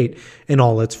monastic state in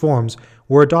all its forms,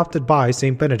 were adopted by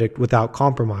St. Benedict without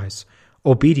compromise.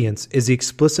 Obedience is the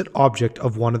explicit object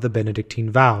of one of the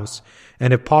Benedictine vows,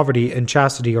 and if poverty and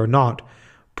chastity are not,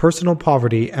 personal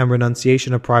poverty and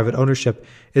renunciation of private ownership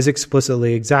is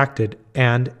explicitly exacted,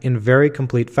 and in very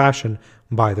complete fashion,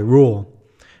 by the rule.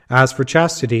 As for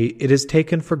chastity, it is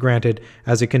taken for granted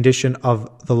as a condition of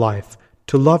the life.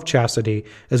 To love chastity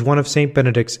is one of St.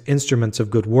 Benedict's instruments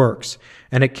of good works,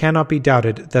 and it cannot be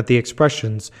doubted that the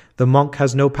expressions, "the monk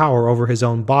has no power over his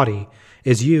own body,"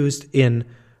 is used in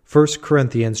 1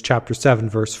 Corinthians chapter 7,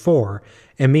 verse 4,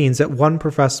 and means that one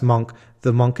professed monk,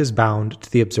 the monk is bound to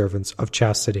the observance of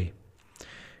chastity.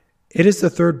 It is the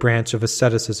 3rd branch of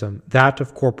asceticism, that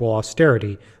of corporal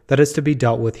austerity, that is to be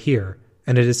dealt with here,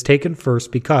 and it is taken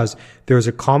first because there is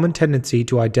a common tendency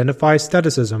to identify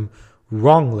asceticism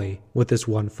wrongly with this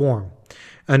one form,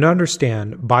 and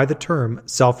understand by the term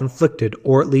self-inflicted,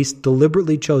 or at least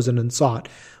deliberately chosen and sought,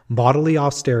 bodily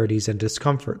austerities and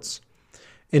discomforts.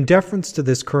 In deference to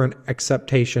this current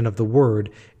acceptation of the word,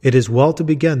 it is well to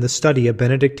begin the study of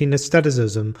Benedictine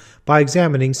asceticism by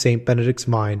examining St. Benedict's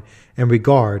mind in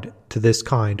regard to this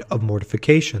kind of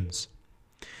mortifications.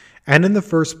 And in the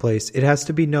first place, it has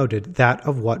to be noted that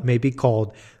of what may be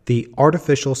called the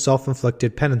artificial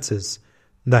self-inflicted penances,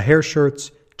 the hair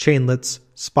shirts, chainlets,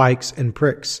 spikes, and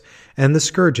pricks, and the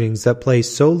scourgings that play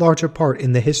so large a part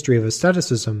in the history of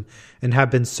asceticism and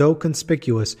have been so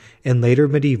conspicuous in later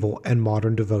medieval and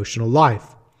modern devotional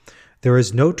life. There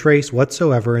is no trace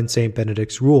whatsoever in St.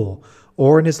 Benedict's rule,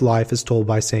 or in his life as told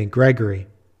by St. Gregory.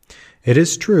 It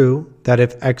is true that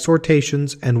if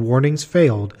exhortations and warnings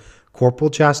failed, corporal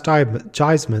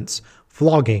chastisements,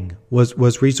 flogging,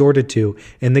 was resorted to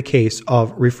in the case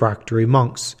of refractory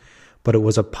monks, but it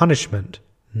was a punishment,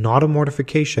 not a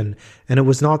mortification, and it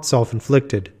was not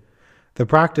self-inflicted. The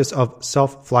practice of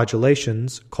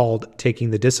self-flagellations, called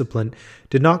taking the discipline,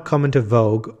 did not come into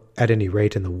vogue, at any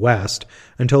rate in the West,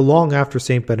 until long after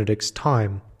St. Benedict's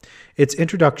time, its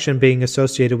introduction being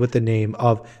associated with the name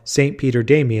of St. Peter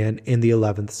Damian in the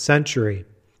 11th century.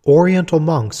 Oriental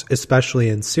monks, especially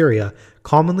in Syria,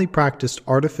 commonly practiced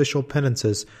artificial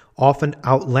penances, often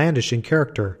outlandish in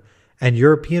character, and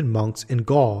European monks in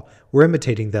Gaul were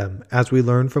imitating them, as we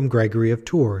learn from Gregory of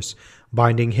Tours,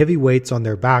 binding heavy weights on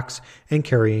their backs and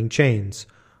carrying chains.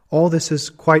 All this is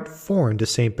quite foreign to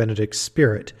St. Benedict's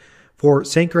spirit, for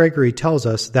St. Gregory tells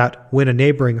us that when a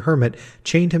neighboring hermit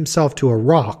chained himself to a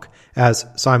rock As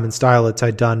Simon Stylitz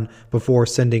had done before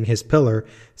sending his pillar,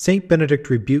 St. Benedict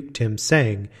rebuked him,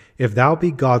 saying, "If thou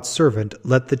be God's servant,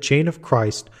 let the chain of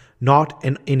Christ, not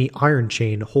any iron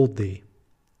chain, hold thee."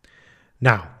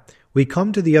 Now, we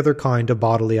come to the other kind of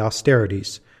bodily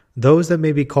austerities, those that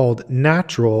may be called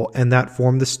natural and that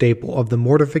form the staple of the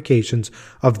mortifications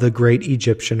of the great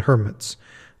Egyptian hermits,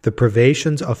 the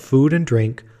privations of food and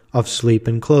drink, of sleep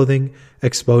and clothing,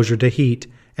 exposure to heat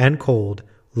and cold,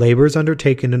 labors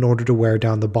undertaken in order to wear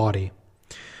down the body.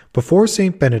 Before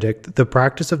St. Benedict, the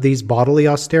practice of these bodily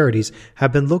austerities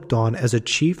had been looked on as a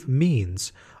chief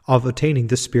means of attaining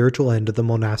the spiritual end of the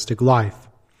monastic life.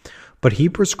 But he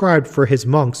prescribed for his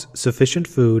monks sufficient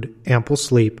food, ample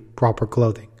sleep, proper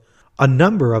clothing. A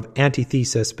number of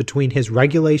antitheses between his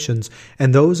regulations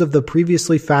and those of the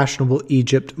previously fashionable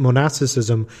Egypt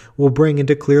monasticism will bring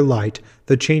into clear light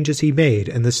the changes he made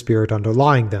and the spirit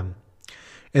underlying them.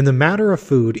 In the matter of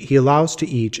food, he allows to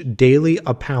each daily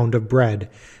a pound of bread,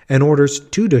 and orders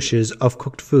 2 dishes of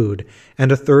cooked food,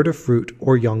 and a third of fruit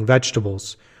or young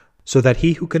vegetables, so that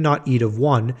he who cannot eat of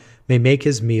one may make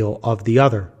his meal of the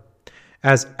other.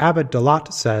 As Abbot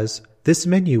Dalat says, this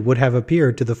menu would have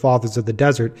appeared to the fathers of the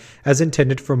desert as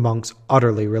intended for monks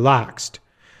utterly relaxed.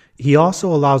 He also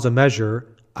allows a measure,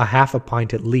 a half a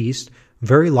pint at least,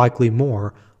 very likely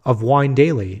more, of wine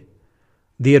daily.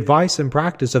 The advice and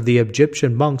practice of the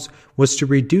Egyptian monks was to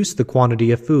reduce the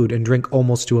quantity of food and drink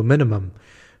almost to a minimum.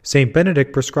 St.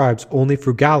 Benedict prescribes only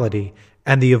frugality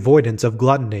and the avoidance of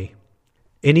gluttony.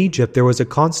 In Egypt there was a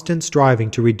constant striving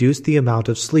to reduce the amount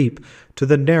of sleep to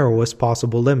the narrowest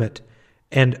possible limit,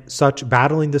 and such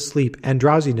battling the sleep and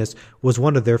drowsiness was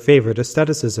one of their favorite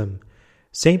asceticism.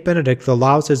 St. Benedict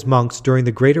allows his monks during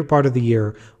the greater part of the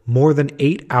year more than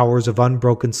 8 hours of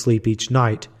unbroken sleep each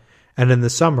night, and in the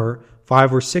summer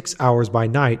 5 or 6 hours by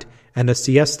night and a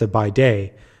siesta by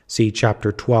day. See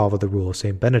chapter 12 of the Rule of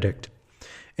St. Benedict.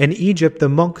 In Egypt the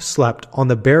monk slept on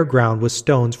the bare ground with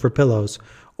stones for pillows,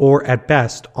 or at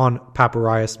best on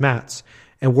papyrus mats,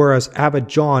 and whereas Abbot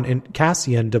John in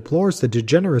Cassian deplores the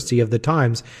degeneracy of the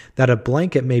times that a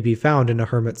blanket may be found in a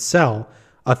hermit's cell,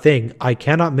 a thing I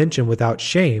cannot mention without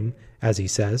shame, as he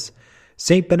says,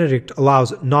 St. Benedict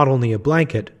allows not only a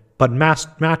blanket, but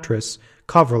mattress,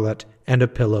 coverlet, and a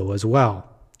pillow as well.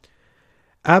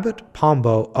 Abbot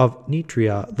Pombo of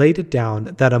Nitria laid it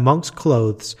down that a monk's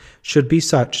clothes should be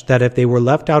such that if they were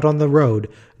left out on the road,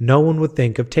 no one would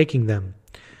think of taking them.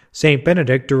 St.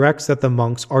 Benedict directs that the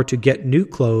monks are to get new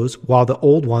clothes while the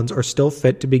old ones are still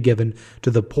fit to be given to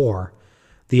the poor.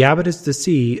 The abbot is to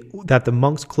see that the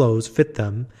monks' clothes fit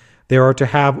them. They are to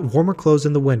have warmer clothes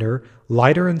in the winter,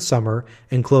 lighter in summer,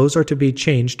 and clothes are to be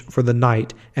changed for the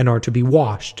night and are to be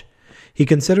washed. He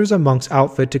considers a monk's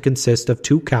outfit to consist of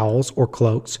 2 cowls or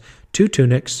cloaks, 2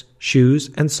 tunics, shoes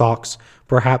and socks,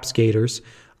 perhaps gaiters,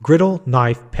 griddle,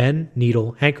 knife, pen,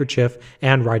 needle, handkerchief,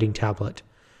 and writing tablet.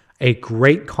 A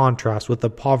great contrast with the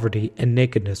poverty and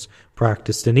nakedness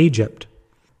practiced in Egypt.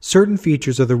 Certain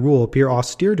features of the rule appear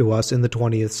austere to us in the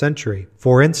 20th century.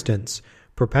 For instance,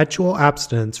 perpetual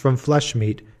abstinence from flesh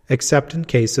meat, except in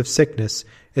case of sickness,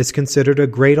 is considered a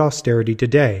great austerity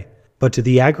today. But to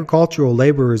the agricultural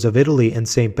laborers of Italy in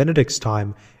St. Benedict's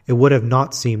time, it would have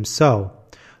not seemed so.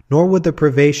 Nor would the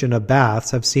privation of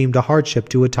baths have seemed a hardship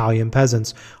to Italian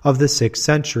peasants of the 6th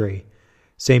century.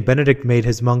 St. Benedict made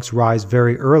his monks rise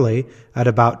very early, at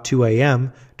about 2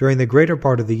 a.m., during the greater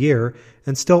part of the year,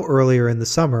 and still earlier in the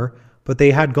summer, but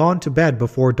they had gone to bed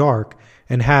before dark,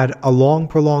 and had a long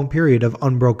prolonged period of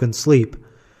unbroken sleep.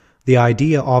 The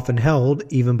idea often held,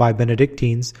 even by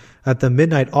Benedictines, that the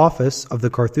midnight office of the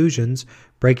Carthusians,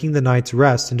 breaking the night's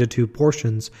rest into 2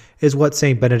 portions, is what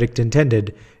St. Benedict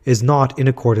intended, is not in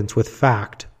accordance with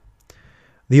fact.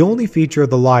 The only feature of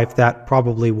the life that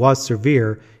probably was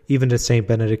severe, even to St.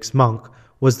 Benedict's monk,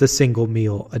 was the single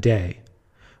meal a day.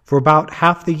 For about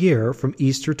half the year, from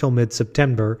Easter till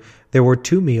mid-September, there were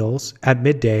 2 meals, at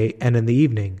midday and in the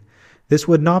evening. This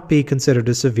would not be considered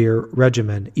a severe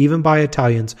regimen, even by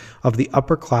Italians of the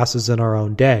upper classes in our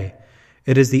own day.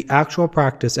 It is the actual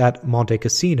practice at Monte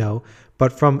Cassino,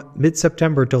 but from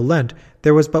mid-September till Lent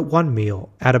there was but 1 meal,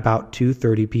 at about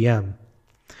 2:30 p.m.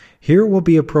 Here it will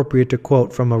be appropriate to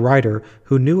quote from a writer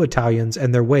who knew Italians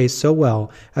and their ways so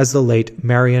well as the late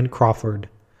Marion Crawford.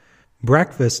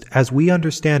 Breakfast, as we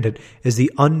understand it, is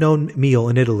the unknown meal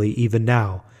in Italy even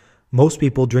now. Most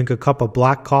people drink a cup of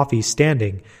black coffee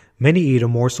standing, many eat a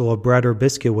morsel of bread or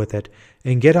biscuit with it,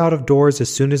 and get out of doors as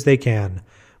soon as they can.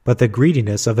 But the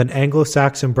greediness of an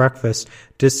Anglo-Saxon breakfast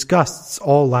disgusts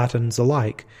all Latins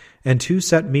alike, and 2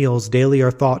 set meals daily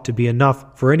are thought to be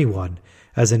enough for anyone,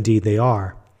 as indeed they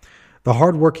are. The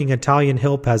hard-working Italian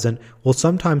hill peasant will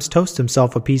sometimes toast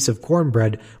himself a piece of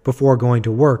cornbread before going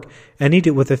to work and eat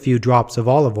it with a few drops of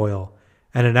olive oil.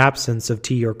 And in absence of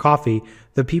tea or coffee,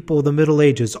 the people of the Middle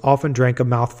Ages often drank a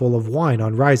mouthful of wine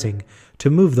on rising, to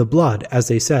move the blood, as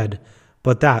they said,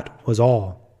 but that was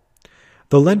all.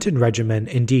 The Lenten regimen,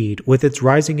 indeed, with its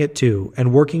rising at 2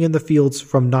 and working in the fields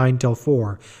from 9 till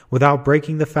 4, without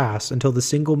breaking the fast until the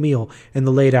single meal in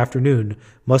the late afternoon,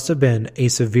 must have been a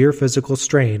severe physical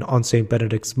strain on St.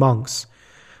 Benedict's monks.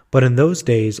 But in those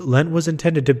days, Lent was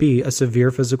intended to be a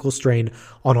severe physical strain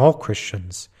on all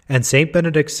Christians, and St.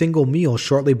 Benedict's single meal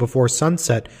shortly before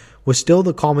sunset was still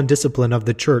the common discipline of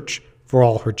the Church for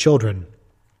all her children.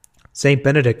 St.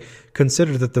 Benedict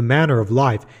considered that the manner of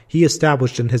life he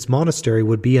established in his monastery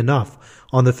would be enough,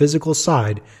 on the physical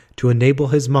side, to enable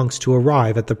his monks to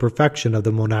arrive at the perfection of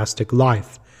the monastic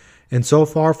life, and so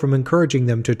far from encouraging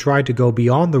them to try to go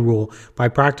beyond the rule by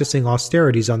practicing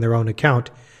austerities on their own account,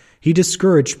 he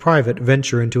discouraged private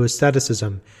venture into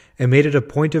asceticism, and made it a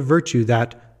point of virtue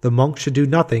that the monk should do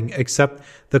nothing except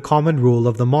the common rule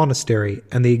of the monastery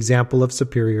and the example of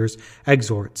superiors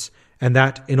exhorts, and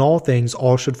that in all things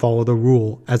all should follow the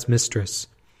rule as mistress.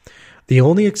 The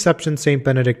only exception St.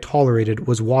 Benedict tolerated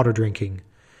was water drinking.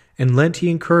 In Lent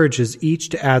he encourages each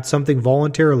to add something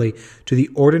voluntarily to the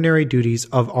ordinary duties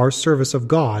of our service of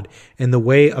God in the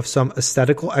way of some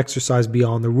ascetical exercise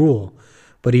beyond the rule,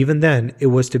 but even then it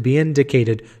was to be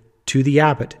indicated to the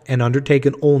abbot and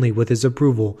undertaken only with his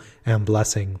approval and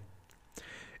blessing.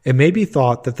 It may be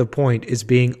thought that the point is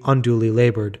being unduly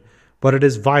labored, but it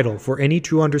is vital for any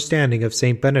true understanding of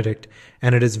St. Benedict,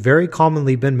 and it has very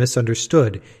commonly been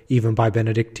misunderstood, even by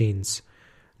Benedictines.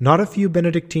 Not a few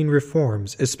Benedictine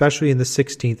reforms, especially in the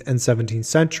 16th and 17th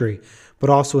century,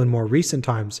 but also in more recent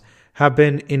times, have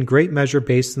been in great measure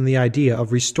based on the idea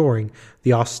of restoring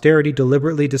the austerity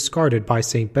deliberately discarded by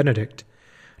St. Benedict.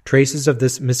 Traces of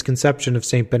this misconception of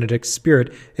St. Benedict's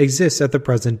spirit exist at the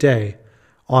present day.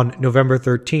 On November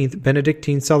 13th,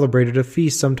 Benedictines celebrated a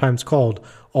feast sometimes called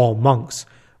All Monks,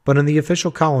 but in the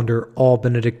official calendar, All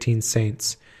Benedictine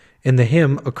Saints. In the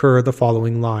hymn occur the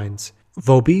following lines: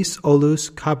 Vobis olus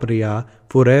cabria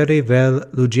furere vel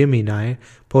lugiminae,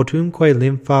 potumque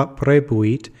lympha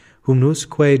prebuit,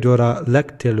 humnusque dura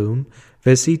lectilum,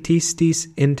 vesitistis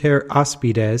inter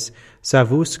aspides,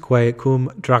 savusque cum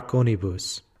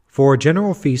draconibus. For a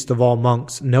general feast of all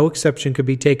monks, no exception could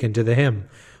be taken to the hymn,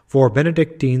 for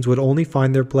Benedictines would only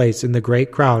find their place in the great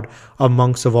crowd of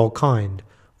monks of all kind,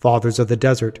 fathers of the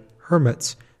desert,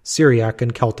 hermits, Syriac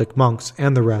and Celtic monks,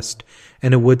 and the rest,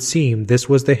 and it would seem this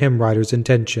was the hymn writer's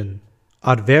intention.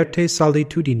 Adverte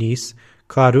salitudinis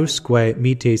clarusque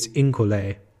mites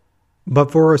incolae.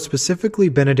 But for a specifically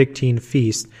Benedictine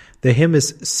feast, the hymn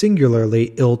is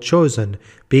singularly ill-chosen,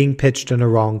 being pitched in a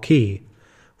wrong key.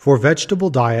 For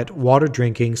vegetable diet, water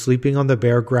drinking, sleeping on the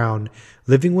bare ground,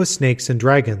 living with snakes and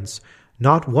dragons,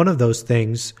 not one of those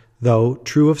things, though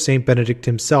true of St. Benedict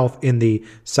himself in the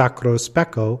Sacro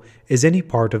Specco, is any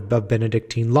part of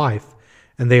Benedictine life,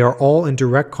 and they are all in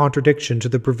direct contradiction to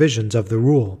the provisions of the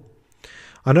rule.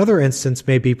 Another instance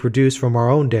may be produced from our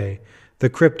own day. The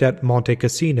crypt at Monte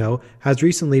Cassino has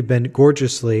recently been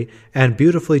gorgeously and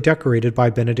beautifully decorated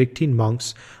by Benedictine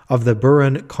monks of the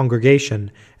Burin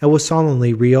congregation and was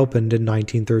solemnly reopened in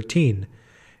 1913.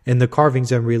 In the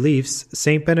carvings and reliefs,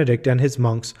 St. Benedict and his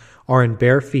monks are in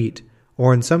bare feet,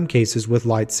 or in some cases with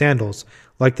light sandals,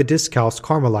 like the discalced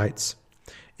Carmelites.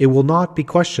 It will not be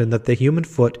questioned that the human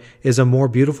foot is a more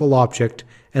beautiful object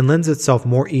and lends itself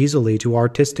more easily to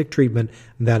artistic treatment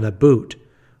than a boot.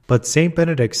 But St.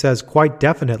 Benedict says quite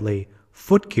definitely,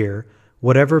 footgear,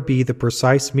 whatever be the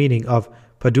precise meaning of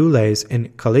padules in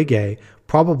Caligae,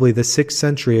 probably the 6th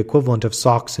century equivalent of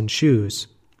socks and shoes.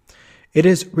 It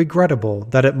is regrettable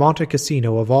that at Monte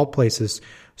Cassino, of all places,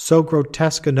 so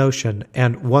grotesque a notion,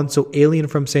 and one so alien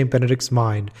from St. Benedict's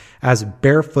mind as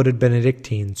barefooted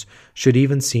Benedictines, should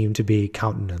even seem to be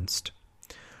countenanced.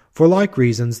 For like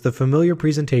reasons, the familiar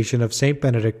presentation of St.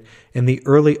 Benedict in the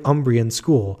early Umbrian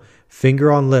school,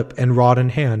 finger on lip and rod in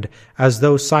hand, as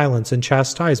though silence and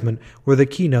chastisement were the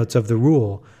keynotes of the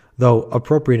rule, though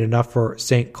appropriate enough for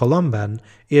St. Columban,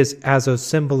 is, as of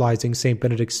symbolizing St.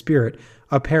 Benedict's spirit,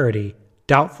 a parody,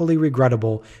 doubtfully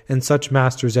regrettable in such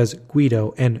masters as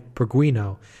Guido and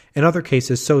Perguino, in other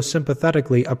cases so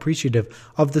sympathetically appreciative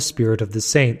of the spirit of the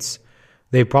saints.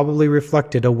 They probably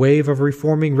reflected a wave of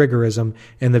reforming rigorism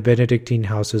in the Benedictine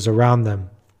houses around them.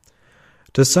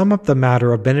 To sum up the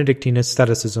matter of Benedictine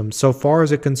asceticism so far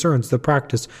as it concerns the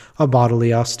practice of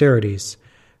bodily austerities,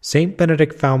 St.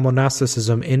 Benedict found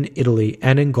monasticism in Italy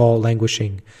and in Gaul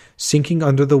languishing, sinking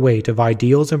under the weight of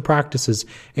ideals and practices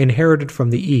inherited from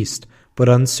the East, but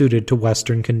unsuited to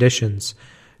Western conditions.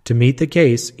 To meet the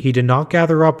case, he did not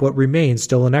gather up what remained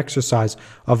still in exercise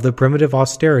of the primitive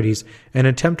austerities and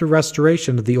attempt a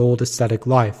restoration of the old ascetic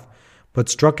life, but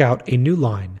struck out a new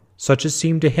line, such as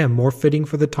seemed to him more fitting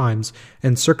for the times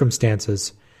and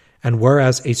circumstances. And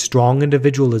whereas a strong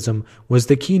individualism was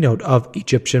the keynote of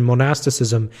Egyptian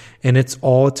monasticism in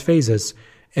all its phases,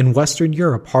 in Western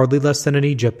Europe, hardly less than in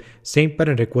Egypt, St.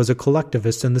 Benedict was a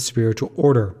collectivist in the spiritual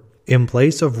order. In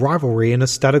place of rivalry in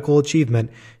aesthetical achievement,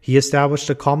 he established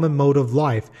a common mode of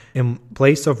life. In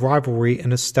place of rivalry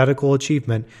in aesthetical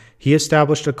achievement, he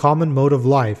established a common mode of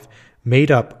life made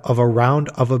up of a round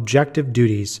of objective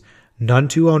duties, none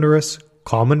too onerous,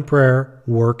 common prayer,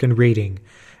 work, and reading,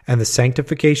 and the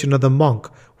sanctification of the monk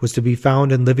was to be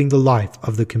found in living the life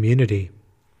of the community.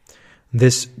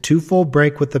 This twofold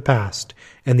break with the past,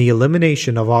 and the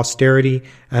elimination of austerity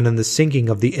and in the sinking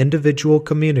of the individual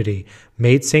community,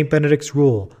 made St. Benedict's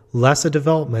rule less a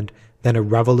development than a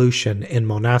revolution in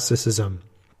monasticism.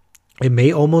 It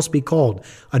may almost be called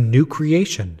a new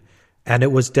creation, and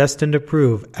it was destined to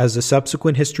prove, as the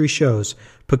subsequent history shows,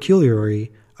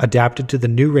 peculiarly adapted to the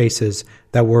new races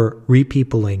that were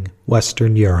repeopling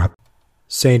Western Europe.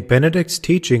 St. Benedict's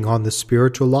teaching on the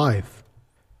spiritual life.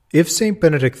 If St.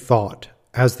 Benedict thought,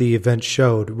 as the event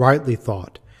showed, rightly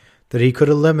thought, that he could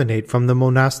eliminate from the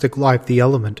monastic life the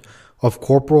element of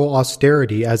corporal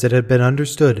austerity as it had been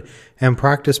understood and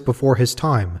practiced before his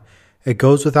time, it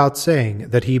goes without saying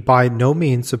that he by no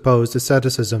means supposed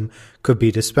asceticism could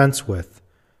be dispensed with.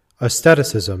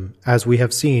 Asceticism, as we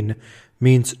have seen,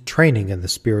 means training in the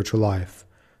spiritual life,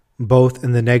 both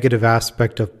in the negative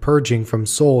aspect of purging from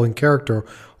soul and character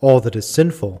all that is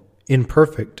sinful,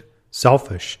 imperfect,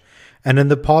 selfish, and in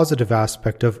the positive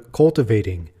aspect of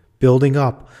cultivating, building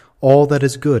up all that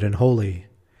is good and holy.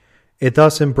 It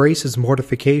thus embraces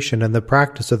mortification and the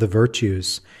practice of the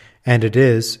virtues, and it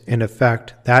is, in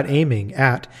effect, that aiming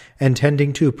at and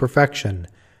tending to perfection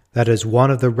that is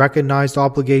one of the recognized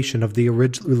obligation of the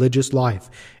religious life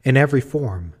in every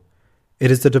form.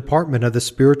 It is the department of the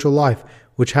spiritual life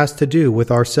which has to do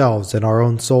with ourselves and our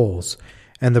own souls,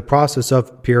 and the process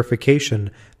of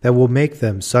purification that will make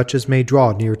them such as may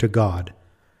draw near to God.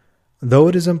 Though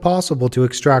it is impossible to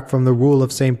extract from the rule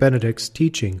of St. Benedict's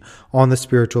teaching on the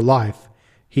spiritual life,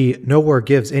 he nowhere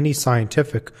gives any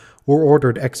scientific or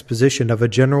ordered exposition of a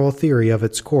general theory of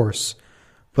its course,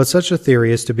 but such a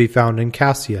theory is to be found in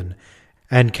Cassian,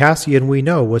 and Cassian we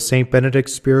know was St.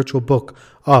 Benedict's spiritual book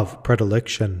of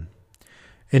predilection.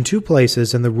 In 2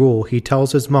 places in the rule he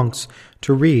tells his monks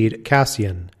to read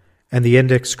Cassian, and the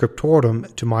Index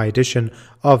Scriptorum to my edition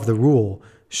of the rule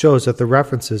shows that the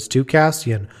references to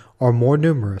Cassian are more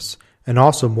numerous and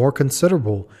also more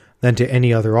considerable than to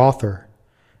any other author.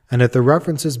 And if the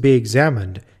references be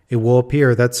examined, it will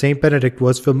appear that St. Benedict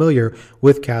was familiar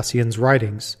with Cassian's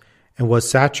writings, and was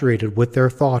saturated with their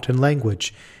thought and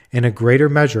language in a greater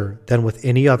measure than with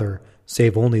any other,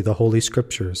 save only the Holy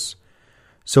Scriptures.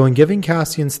 So in giving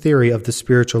Cassian's theory of the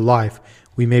spiritual life,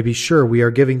 we may be sure we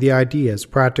are giving the ideas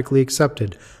practically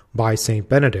accepted by St.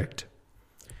 Benedict.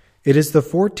 It is the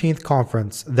 14th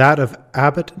conference, that of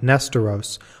Abbot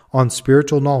Nestoros, on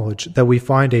spiritual knowledge, that we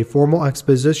find a formal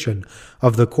exposition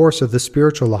of the course of the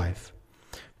spiritual life.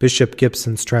 Bishop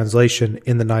Gibson's translation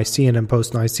in the Nicene and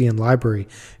Post-Nicene Library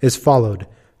is followed,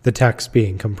 the text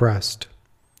being compressed.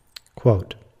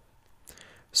 Quote,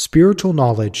 "Spiritual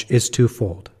knowledge is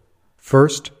twofold.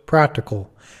 First,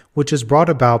 practical, which is brought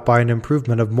about by an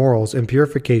improvement of morals and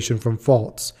purification from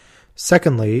faults.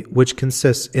 Secondly, which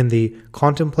consists in the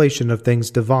contemplation of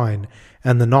things divine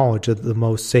and the knowledge of the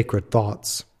most sacred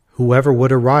thoughts. Whoever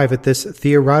would arrive at this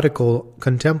theoretical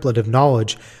contemplative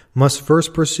knowledge must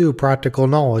first pursue practical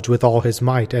knowledge with all his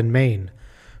might and main.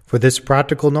 For this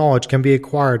practical knowledge can be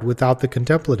acquired without the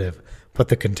contemplative, but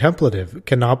the contemplative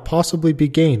cannot possibly be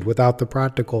gained without the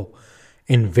practical.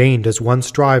 In vain does one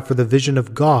strive for the vision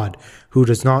of God who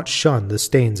does not shun the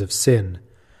stains of sin.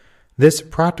 This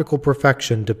practical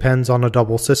perfection depends on a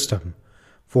double system.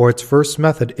 For its first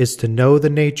method is to know the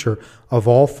nature of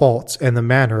all faults and the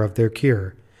manner of their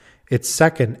cure. Its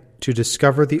second, to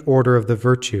discover the order of the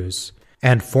virtues,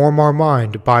 and form our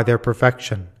mind by their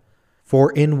perfection.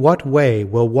 For in what way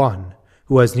will one,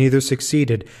 who has neither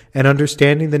succeeded in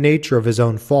understanding the nature of his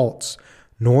own faults,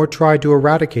 nor tried to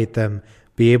eradicate them,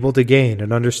 be able to gain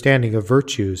an understanding of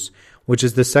virtues, which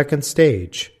is the second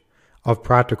stage of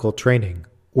practical training,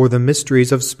 or the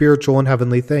mysteries of spiritual and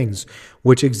heavenly things,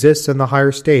 which exist in the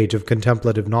higher stage of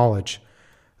contemplative knowledge?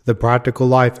 The practical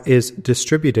life is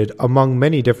distributed among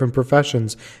many different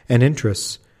professions and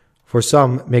interests. For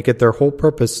some make it their whole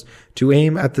purpose to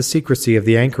aim at the secrecy of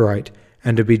the anchorite,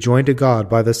 and to be joined to God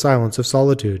by the silence of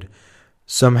solitude.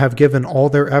 Some have given all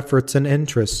their efforts and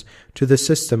interests to the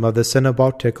system of the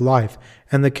cenobitic life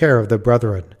and the care of the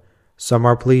brethren. Some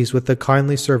are pleased with the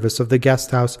kindly service of the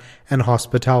guest house and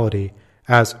hospitality,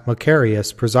 as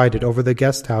Macarius presided over the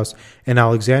guest house in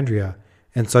Alexandria,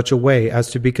 in such a way as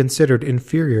to be considered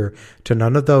inferior to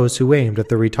none of those who aimed at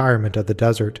the retirement of the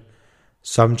desert.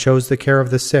 Some chose the care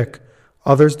of the sick,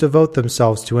 others devote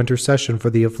themselves to intercession for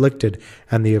the afflicted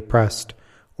and the oppressed,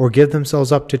 or give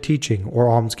themselves up to teaching or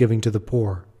almsgiving to the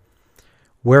poor.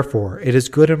 Wherefore it is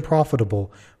good and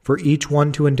profitable for each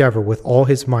one to endeavor with all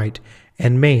his might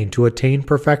and main to attain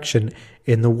perfection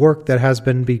in the work that has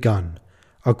been begun,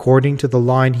 according to the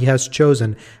line he has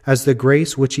chosen as the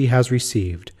grace which he has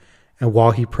received, and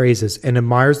while he praises and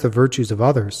admires the virtues of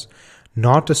others,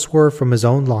 not to swerve from his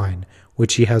own line,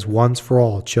 which he has once for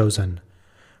all chosen.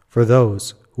 For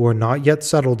those who are not yet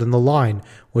settled in the line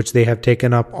which they have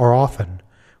taken up are often,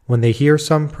 when they hear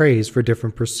some praise for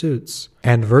different pursuits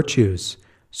and virtues,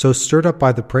 so stirred up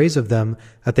by the praise of them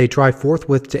that they try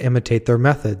forthwith to imitate their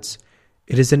methods.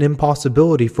 It is an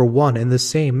impossibility for one and the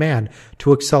same man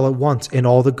to excel at once in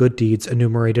all the good deeds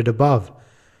enumerated above.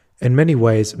 In many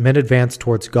ways men advance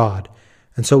towards God,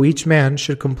 and so each man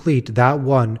should complete that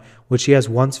one which he has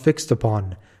once fixed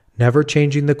upon, never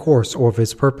changing the course of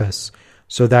his purpose,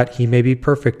 so that he may be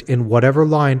perfect in whatever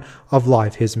line of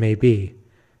life his may be.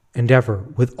 Endeavor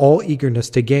with all eagerness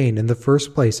to gain in the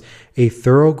first place a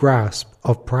thorough grasp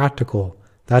of practical,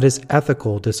 that is,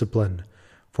 ethical discipline,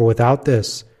 for without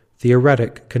this,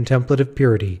 theoretic contemplative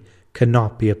purity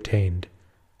cannot be obtained."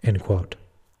 End quote.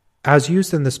 As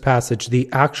used in this passage, the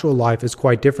actual life is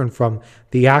quite different from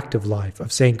the active life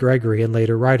of St. Gregory and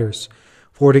later writers,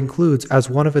 for it includes as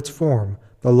one of its form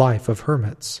the life of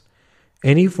hermits.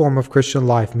 Any form of Christian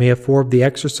life may afford the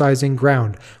exercising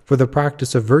ground for the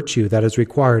practice of virtue that is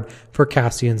required for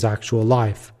Cassian's actual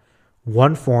life.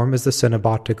 One form is the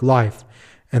cenobitic life,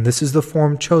 and this is the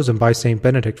form chosen by St.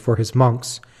 Benedict for his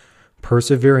monks.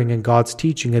 Persevering in God's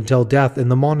teaching until death in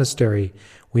the monastery,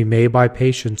 we may by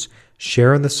patience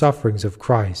share in the sufferings of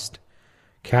Christ.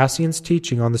 Cassian's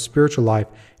teaching on the spiritual life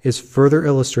is further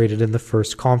illustrated in the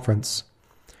first conference.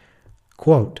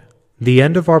 Quote, "The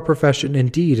end of our profession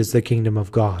indeed is the kingdom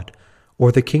of God,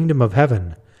 or the kingdom of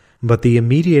heaven, but the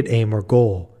immediate aim or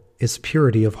goal is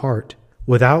purity of heart,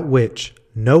 without which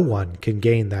no one can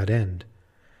gain that end.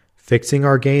 Fixing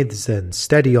our gaze then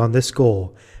steady on this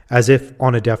goal, as if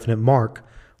on a definite mark,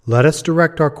 let us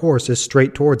direct our course as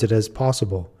straight towards it as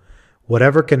possible.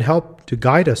 Whatever can help to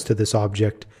guide us to this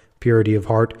object, purity of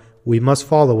heart, we must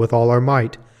follow with all our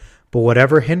might, but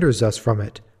whatever hinders us from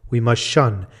it, we must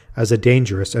shun as a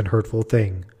dangerous and hurtful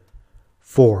thing.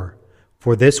 4.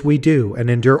 For this we do and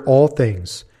endure all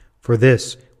things. For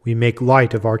this we make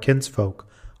light of our kinsfolk,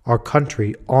 our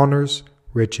country, honors,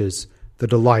 riches, the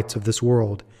delights of this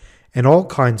world, and all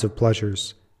kinds of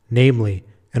pleasures, namely,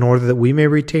 in order that we may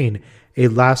retain a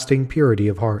lasting purity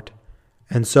of heart.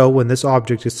 And so when this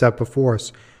object is set before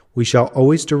us, we shall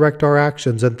always direct our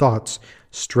actions and thoughts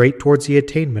straight towards the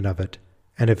attainment of it.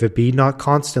 And if it be not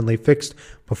constantly fixed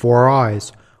before our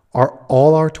eyes,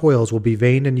 all our toils will be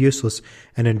vain and useless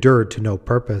and endured to no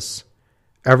purpose.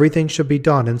 Everything should be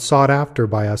done and sought after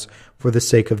by us for the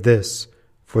sake of this.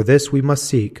 For this we must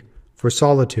seek, for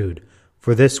solitude.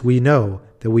 For this we know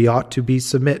that we ought to be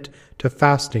submit to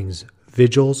fastings,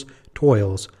 vigils,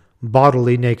 toils,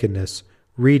 bodily nakedness,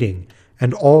 reading,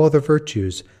 and all other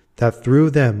virtues, that through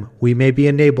them we may be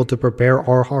enabled to prepare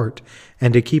our heart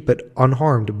and to keep it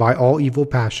unharmed by all evil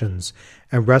passions,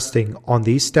 and resting on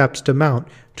these steps to mount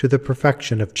to the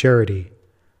perfection of charity.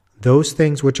 Those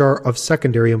things which are of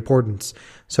secondary importance,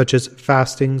 such as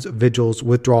fastings, vigils,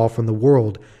 withdrawal from the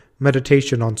world,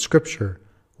 meditation on Scripture,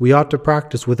 we ought to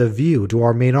practice with a view to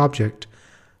our main object,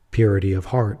 purity of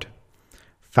heart.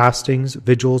 Fastings,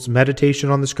 vigils, meditation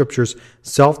on the Scriptures,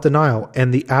 self-denial,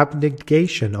 and the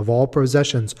abnegation of all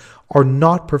possessions are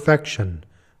not perfection,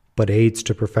 but aids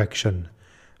to perfection,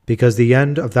 because the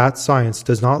end of that science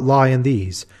does not lie in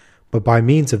these, but by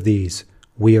means of these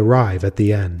we arrive at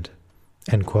the end."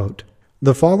 End quote.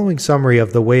 The following summary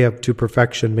of the way up to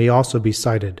perfection may also be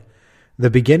cited. The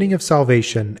beginning of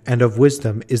salvation and of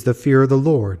wisdom is the fear of the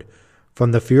Lord.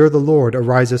 From the fear of the Lord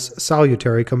arises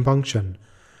salutary compunction.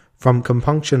 From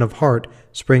compunction of heart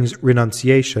springs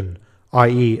renunciation,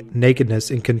 i.e., nakedness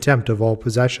and contempt of all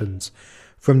possessions.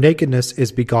 From nakedness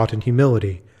is begotten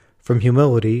humility. From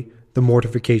humility, the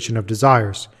mortification of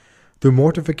desires. Through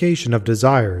mortification of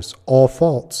desires, all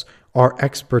faults are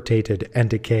extirpated and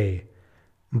decay.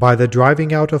 By the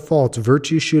driving out of faults,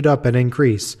 virtues shoot up and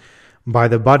increase. By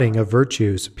the budding of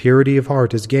virtues, purity of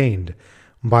heart is gained.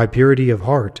 By purity of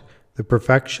heart, the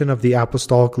perfection of the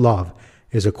apostolic love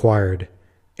is acquired.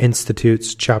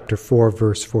 Institutes chapter 4,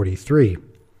 verse 43.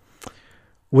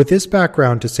 With this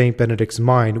background to St. Benedict's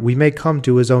mind, we may come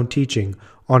to his own teaching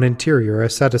on interior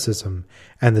asceticism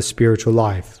and the spiritual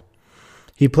life.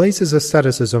 He places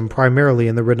asceticism primarily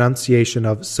in the renunciation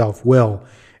of self-will,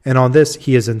 and on this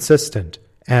he is insistent.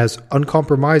 As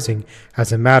uncompromising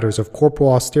as in matters of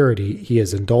corporal austerity, he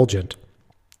is indulgent.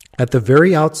 At the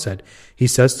very outset, he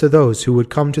says to those who would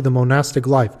come to the monastic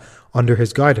life under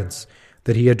his guidance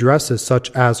that he addresses such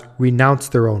as renounce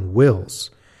their own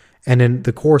wills. And in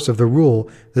the course of the rule,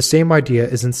 the same idea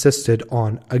is insisted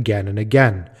on again and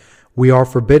again. We are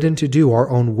forbidden to do our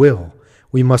own will.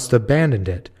 We must abandon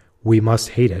it. We must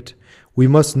hate it. We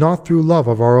must not through love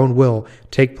of our own will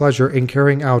take pleasure in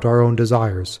carrying out our own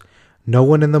desires. No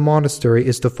one in the monastery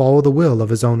is to follow the will of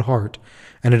his own heart,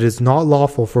 and it is not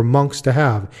lawful for monks to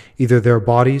have either their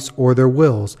bodies or their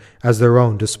wills as their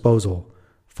own disposal.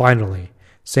 Finally,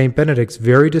 St. Benedict's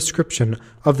very description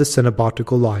of the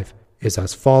cenobitical life is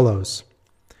as follows.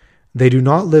 They do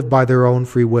not live by their own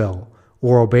free will,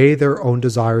 or obey their own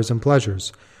desires and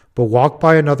pleasures, but walk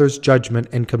by another's judgment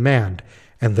and command,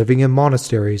 and living in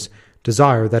monasteries,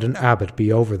 desire that an abbot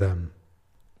be over them.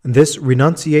 This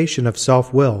renunciation of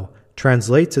self-will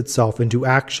translates itself into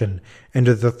action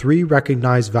into the three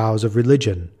recognized vows of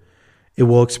religion. It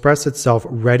will express itself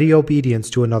ready obedience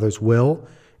to another's will,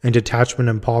 and detachment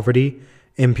and poverty,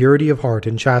 impurity of heart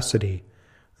and chastity.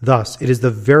 Thus, it is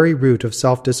the very root of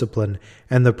self-discipline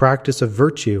and the practice of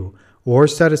virtue, or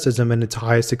asceticism in its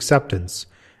highest acceptance,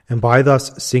 and by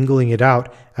thus singling it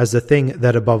out as the thing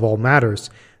that above all matters,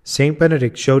 St.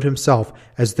 Benedict showed himself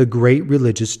as the great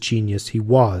religious genius he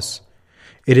was.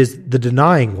 It is the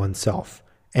denying oneself,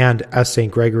 and, as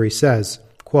St. Gregory says,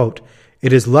 quote,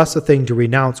 "It is less a thing to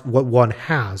renounce what one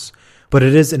has, but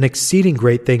it is an exceeding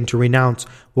great thing to renounce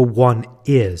what one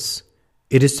is."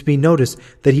 It is to be noticed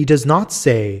that he does not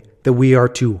say that we are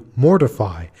to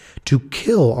mortify, to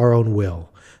kill our own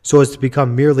will, so as to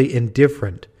become merely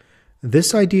indifferent.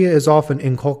 This idea is often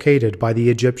inculcated by the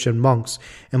Egyptian monks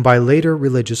and by later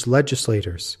religious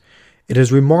legislators. It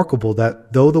is remarkable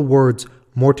that though the words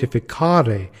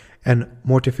mortificare and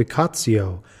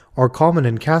mortificatio are common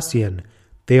in Cassian,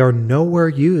 they are nowhere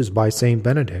used by St.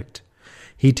 Benedict.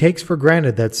 He takes for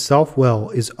granted that self-will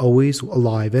is always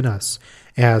alive in us,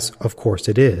 as of course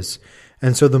it is,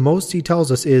 and so the most he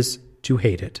tells us is to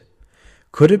hate it.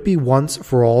 Could it be once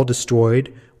for all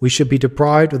destroyed, we should be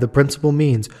deprived of the principal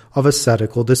means of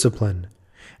ascetical discipline.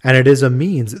 And it is a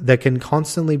means that can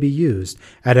constantly be used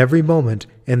at every moment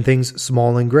in things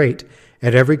small and great,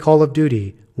 at every call of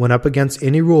duty, when up against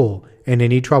any rule, in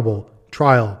any trouble,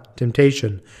 trial,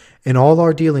 temptation, in all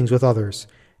our dealings with others.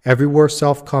 Everywhere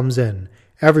self comes in,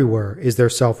 everywhere is there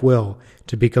self-will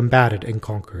to be combated and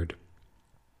conquered.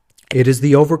 It is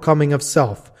the overcoming of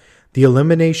self, the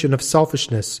elimination of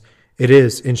selfishness. It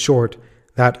is, in short,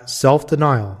 that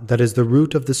self-denial that is the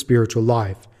root of the spiritual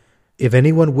life. If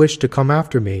anyone wish to come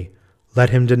after me,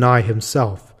 let him deny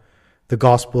himself. The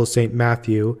Gospel of St.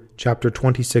 Matthew, chapter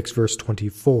 26, verse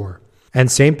 24. And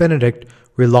St. Benedict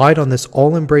relied on this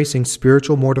all-embracing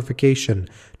spiritual mortification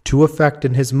to effect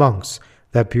in his monks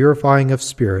that purifying of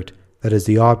spirit that is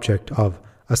the object of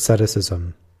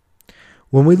asceticism.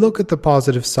 When we look at the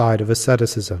positive side of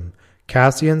asceticism,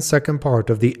 Cassian's second part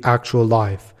of the actual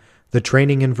life, the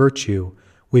training in virtue,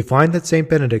 we find that St.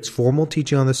 Benedict's formal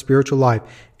teaching on the spiritual life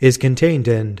is contained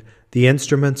in the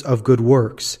Instruments of Good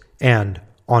Works and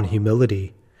on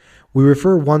humility. We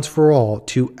refer once for all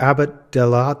to Abbot de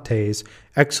Latte's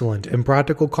excellent and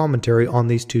practical commentary on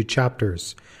these two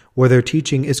chapters, where their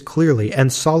teaching is clearly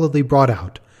and solidly brought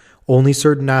out. Only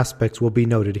certain aspects will be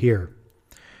noted here.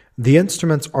 The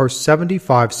instruments are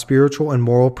 75 spiritual and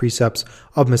moral precepts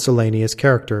of miscellaneous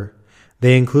character.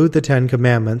 They include the 10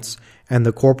 Commandments and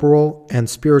the corporal and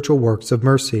spiritual works of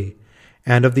mercy,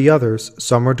 and of the others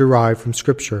some are derived from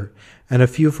Scripture and a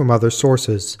few from other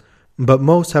sources, but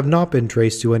most have not been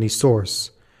traced to any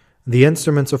source. The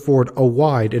instruments afford a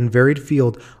wide and varied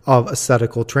field of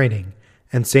ascetical training,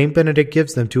 and St. Benedict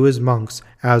gives them to his monks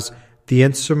as the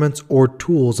instruments or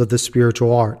tools of the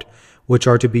spiritual art, which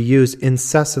are to be used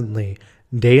incessantly,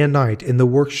 day and night, in the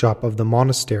workshop of the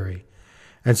monastery.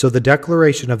 And so the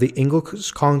declaration of the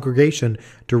English congregation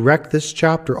direct this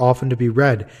chapter often to be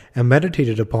read and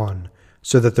meditated upon,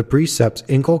 so that the precepts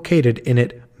inculcated in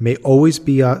it may always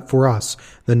be for us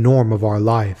the norm of our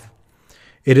life.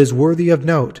 It is worthy of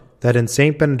note that in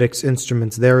St. Benedict's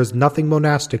instruments there is nothing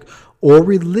monastic or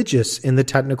religious in the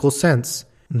technical sense.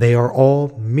 They are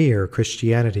all mere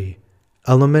Christianity,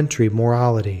 elementary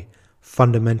morality,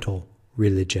 fundamental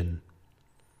religion.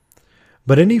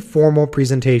 But any formal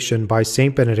presentation by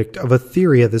Saint Benedict of a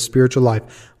theory of the spiritual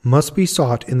life must be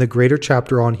sought in the greater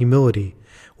chapter on humility,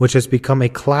 which has become a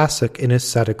classic in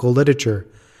ascetical literature.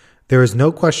 There is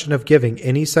no question of giving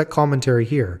any set commentary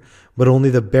here, but only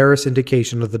the barest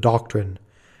indication of the doctrine.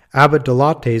 Abbot de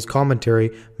Latte's commentary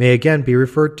may again be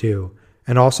referred to,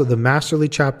 and also the masterly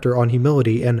chapter on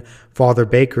humility in Father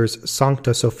Baker's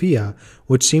Sancta Sophia,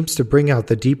 which seems to bring out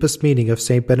the deepest meaning of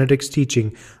St. Benedict's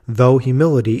teaching, though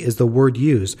humility is the word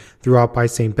used throughout by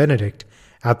St. Benedict.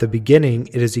 At the beginning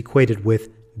it is equated with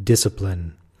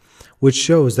discipline, which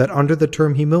shows that under the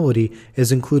term humility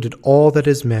is included all that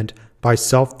is meant by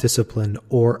self-discipline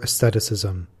or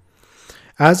asceticism.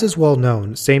 As is well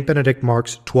known, St. Benedict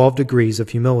marks 12 degrees of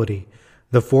humility.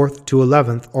 The 4th to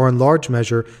 11th are in large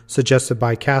measure suggested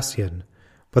by Cassian,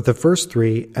 but the first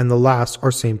 3 and the last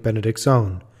are St. Benedict's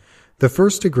own. The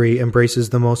first degree embraces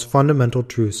the most fundamental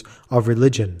truths of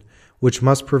religion, which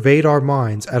must pervade our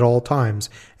minds at all times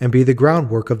and be the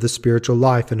groundwork of the spiritual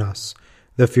life in us: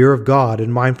 the fear of God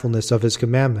and mindfulness of His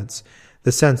commandments,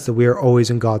 the sense that we are always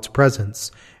in God's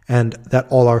presence, and that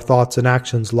all our thoughts and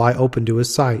actions lie open to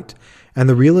His sight, and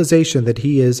the realization that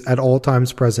He is at all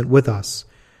times present with us.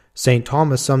 St.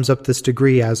 Thomas sums up this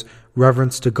degree as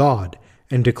reverence to God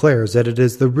and declares that it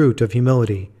is the root of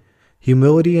humility.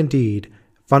 Humility, indeed,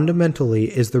 fundamentally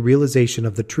is the realization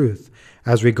of the truth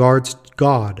as regards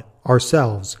God,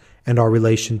 ourselves, and our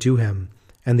relation to Him,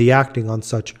 and the acting on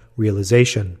such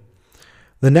realization.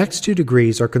 The next 2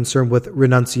 degrees are concerned with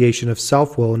renunciation of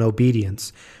self-will and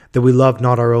obedience, that we love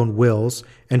not our own wills,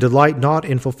 and delight not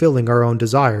in fulfilling our own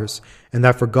desires, and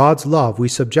that for God's love we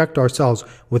subject ourselves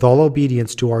with all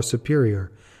obedience to our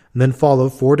superior. And then follow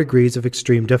 4 degrees of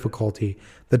extreme difficulty,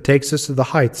 that takes us to the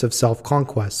heights of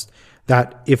self-conquest,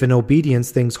 that if in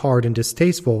obedience things hard and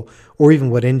distasteful, or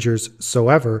even what injures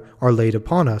soever, are laid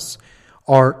upon us,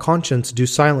 our conscience do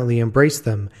silently embrace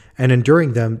them, and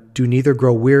enduring them do neither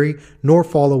grow weary nor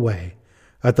fall away.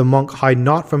 That the monk hide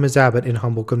not from his abbot in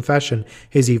humble confession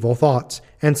his evil thoughts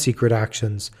and secret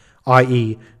actions,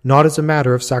 i.e., not as a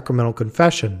matter of sacramental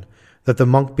confession. That the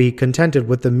monk be contented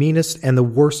with the meanest and the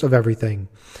worst of everything,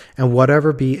 and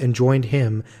whatever be enjoined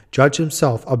him, judge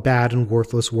himself a bad and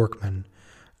worthless workman.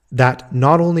 That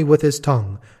not only with his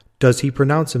tongue does he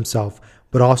pronounce himself,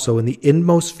 but also in the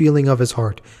inmost feeling of his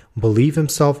heart believe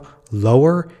himself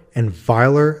lower and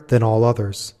viler than all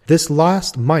others. This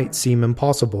last might seem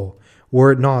impossible,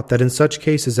 were it not that in such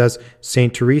cases as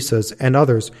St. Teresa's and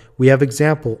others, we have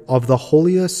example of the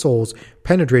holiest souls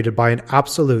penetrated by an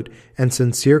absolute and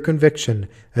sincere conviction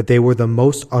that they were the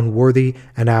most unworthy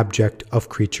and abject of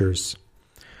creatures.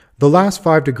 The last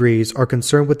 5 degrees are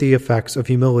concerned with the effects of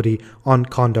humility on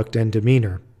conduct and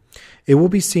demeanor. It will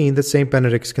be seen that St.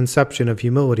 Benedict's conception of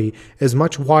humility is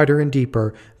much wider and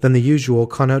deeper than the usual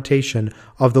connotation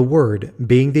of the word,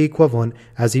 being the equivalent,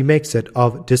 as he makes it,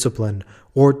 of discipline,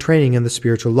 or training in the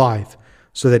spiritual life,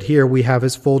 so that here we have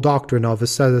his full doctrine of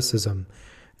asceticism,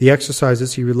 the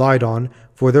exercises he relied on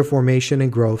for the formation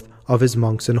and growth of his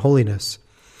monks in holiness.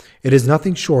 It is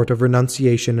nothing short of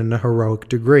renunciation in a heroic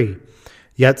degree.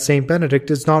 Yet St. Benedict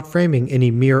is not framing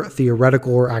any mere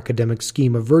theoretical or academic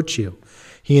scheme of virtue.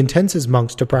 He intends his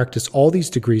monks to practice all these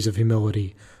degrees of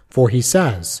humility, for he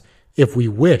says, if we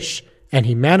wish, and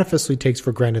he manifestly takes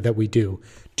for granted that we do,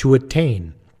 to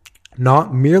attain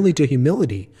not merely to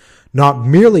humility, not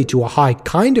merely to a high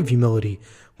kind of humility,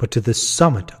 but to the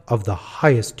summit of the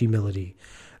highest humility,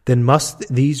 then must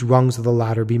these rungs of the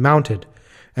ladder be mounted.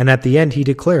 And at the end he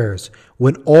declares,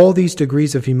 when all these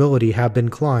degrees of humility have been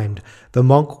climbed, the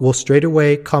monk will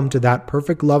straightway come to that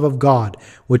perfect love of God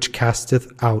which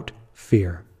casteth out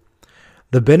fear.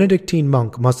 The Benedictine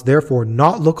monk must therefore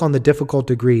not look on the difficult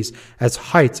degrees as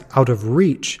heights out of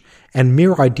reach and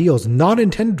mere ideals not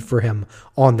intended for him.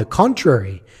 On the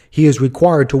contrary, he is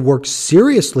required to work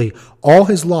seriously all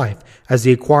his life as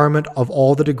the acquirement of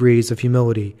all the degrees of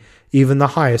humility, even the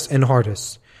highest and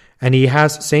hardest. And he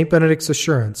has St. Benedict's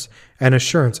assurance, an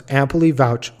assurance amply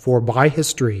vouched for by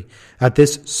history, that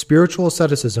this spiritual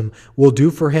asceticism will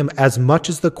do for him as much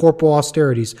as the corporal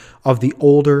austerities of the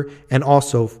older and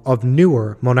also of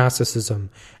newer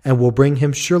monasticism, and will bring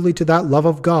him surely to that love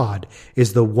of God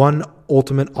is the one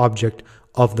ultimate object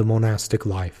of the monastic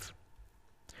life.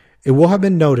 It will have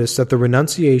been noticed that the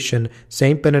renunciation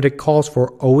St. Benedict calls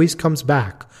for always comes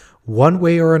back, one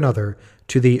way or another,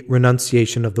 to the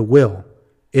renunciation of the will.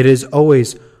 It is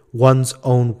always one's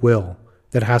own will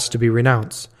that has to be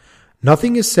renounced.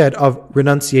 Nothing is said of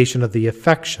renunciation of the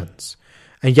affections.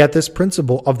 And yet this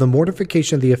principle of the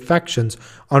mortification of the affections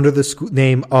under the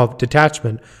name of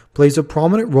detachment plays a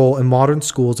prominent role in modern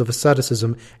schools of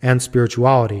asceticism and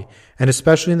spirituality, and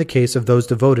especially in the case of those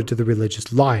devoted to the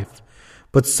religious life.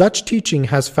 But such teaching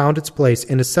has found its place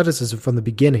in asceticism from the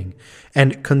beginning,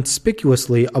 and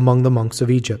conspicuously among the monks of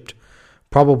Egypt.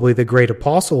 Probably the great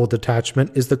apostle of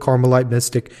detachment is the Carmelite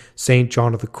mystic St.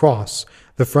 John of the Cross,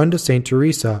 the friend of St.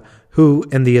 Teresa, who,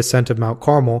 in the Ascent of Mount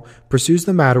Carmel, pursues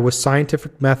the matter with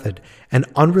scientific method and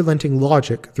unrelenting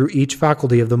logic through each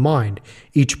faculty of the mind,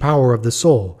 each power of the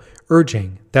soul,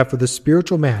 urging that for the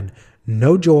spiritual man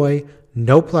no joy,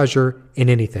 no pleasure in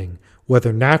anything,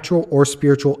 whether natural or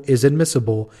spiritual, is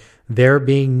admissible, there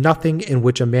being nothing in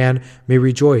which a man may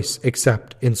rejoice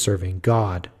except in serving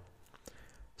God.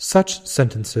 Such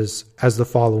sentences as the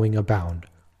following abound.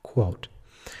 Quote,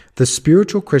 "The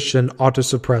spiritual Christian ought to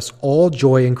suppress all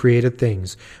joy in created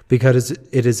things because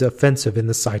it is offensive in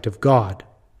the sight of God.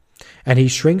 And he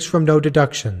shrinks from no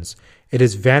deductions. It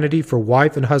is vanity for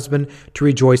wife and husband to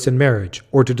rejoice in marriage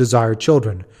or to desire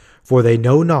children, for they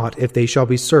know not if they shall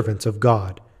be servants of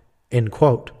God." End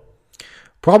quote.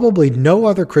 Probably no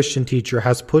other Christian teacher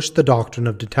has pushed the doctrine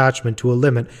of detachment to a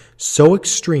limit so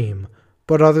extreme,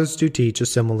 but others do teach a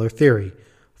similar theory.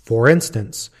 For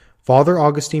instance, Father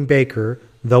Augustine Baker,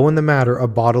 though in the matter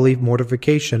of bodily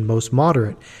mortification most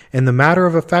moderate, in the matter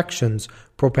of affections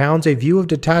propounds a view of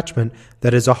detachment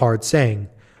that is a hard saying.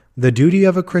 The duty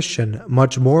of a Christian,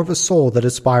 much more of a soul that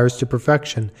aspires to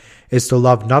perfection, is to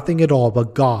love nothing at all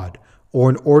but God, or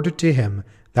in order to him,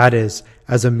 that is,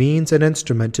 as a means and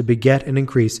instrument to beget and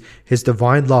increase his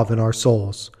divine love in our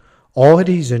souls. All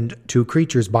adhesion to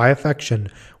creatures by affection,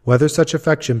 whether such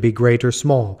affection be great or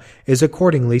small, is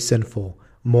accordingly sinful,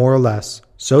 more or less,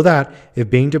 so that, if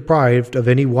being deprived of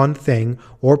any one thing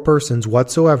or persons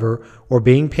whatsoever, or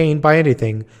being pained by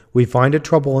anything, we find a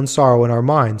trouble and sorrow in our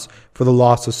minds for the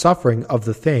loss of suffering of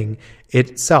the thing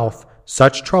itself,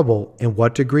 such trouble, in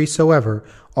what degree soever,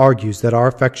 argues that our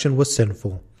affection was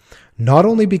sinful. Not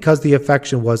only because the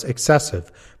affection was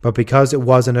excessive, but because it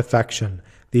was an affection,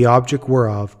 the object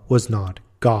whereof was not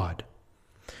God.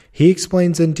 He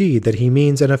explains indeed that he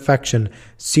means an affection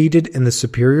seated in the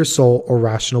superior soul or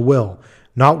rational will,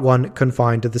 not one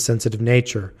confined to the sensitive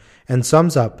nature, and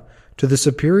sums up, to the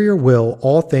superior will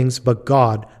all things but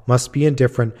God must be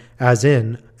indifferent as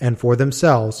in and for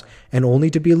themselves, and only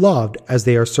to be loved as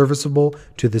they are serviceable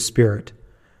to the Spirit.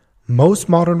 Most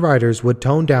modern writers would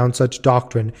tone down such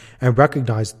doctrine and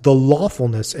recognize the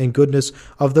lawfulness and goodness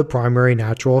of the primary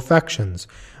natural affections,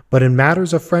 but in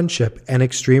matters of friendship an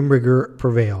extreme rigor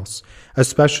prevails,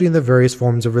 especially in the various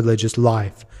forms of religious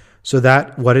life, so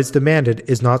that what is demanded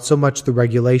is not so much the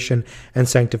regulation and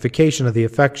sanctification of the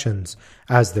affections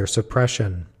as their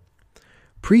suppression.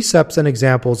 Precepts and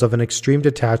examples of an extreme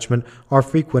detachment are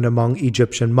frequent among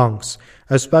Egyptian monks,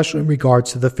 especially in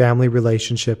regards to the family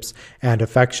relationships and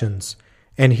affections.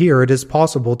 And here it is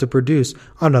possible to produce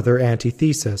another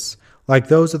antithesis, like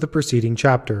those of the preceding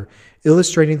chapter,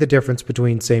 illustrating the difference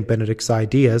between St. Benedict's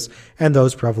ideas and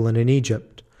those prevalent in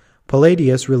Egypt.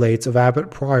 Palladius relates of Abbot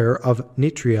Prior of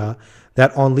Nitria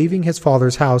that on leaving his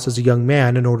father's house as a young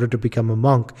man in order to become a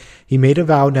monk, he made a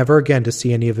vow never again to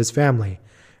see any of his family.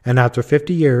 And after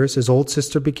 50 years, his old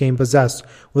sister became possessed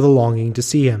with a longing to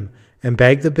see him, and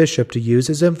begged the bishop to use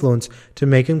his influence to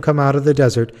make him come out of the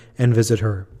desert and visit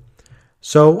her.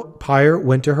 So Prior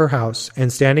went to her house,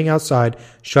 and standing outside,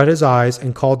 shut his eyes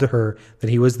and called to her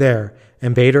that he was there,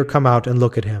 and bade her come out and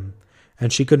look at him.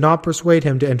 And she could not persuade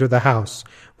him to enter the house,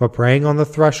 but praying on the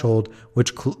threshold,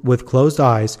 with closed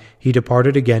eyes, he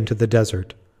departed again to the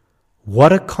desert.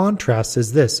 What a contrast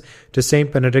is this to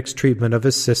St. Benedict's treatment of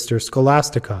his sister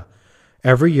Scholastica.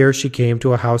 Every year she came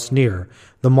to a house near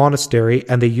the monastery,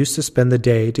 and they used to spend the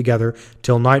day together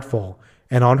till nightfall,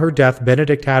 and on her death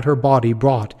Benedict had her body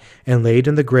brought and laid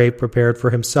in the grave prepared for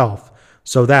himself,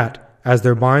 so that, as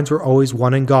their minds were always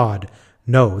one in God,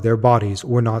 no, their bodies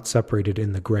were not separated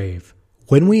in the grave.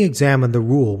 When we examine the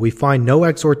rule, we find no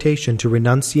exhortation to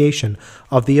renunciation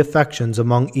of the affections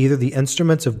among either the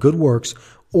instruments of good works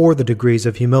or the degrees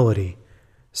of humility.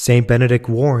 St. Benedict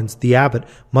warns the abbot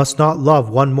must not love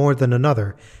one more than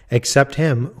another, except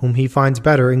him whom he finds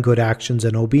better in good actions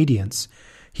and obedience.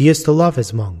 He is to love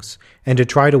his monks, and to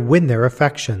try to win their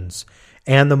affections,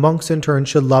 and the monks in turn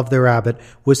should love their abbot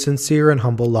with sincere and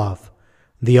humble love.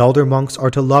 The elder monks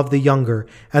are to love the younger,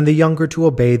 and the younger to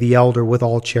obey the elder with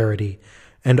all charity,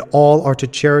 and all are to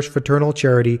cherish fraternal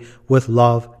charity with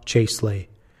love chastely.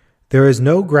 There is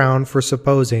no ground for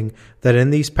supposing that in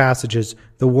these passages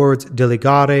the words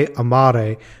diligare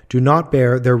amare do not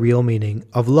bear their real meaning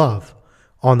of love.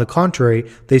 On the contrary,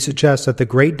 they suggest that the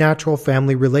great natural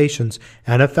family relations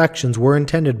and affections were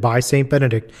intended by Saint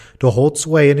Benedict to hold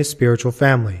sway in his spiritual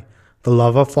family. The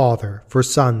love of father for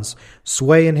sons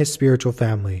sway in his spiritual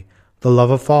family. The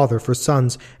love of father for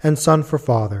sons and son for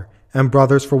father, and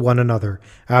brothers for one another,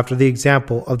 after the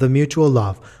example of the mutual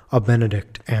love of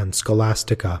Benedict and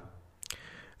Scholastica.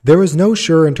 There is no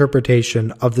surer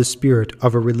interpretation of the spirit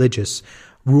of a religious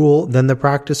rule than the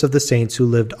practice of the saints who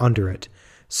lived under it.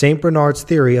 St. Bernard's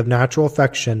theory of natural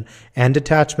affection and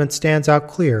detachment stands out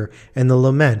clear in the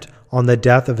lament on the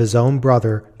death of his own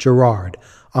brother Gerard,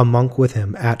 a monk with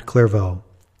him at Clairvaux.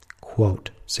 Quote,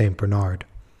 St. Bernard,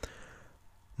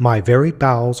 "My very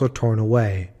bowels are torn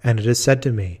away, and it is said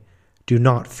to me, 'Do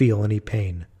not feel any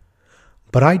pain.'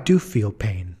 But I do feel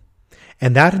pain,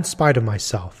 and that in spite of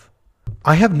myself.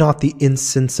 I have not the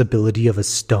insensibility of a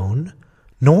stone,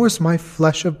 nor is my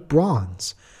flesh of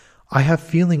bronze. I have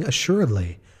feeling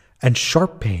assuredly, and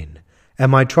sharp pain,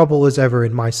 and my trouble is ever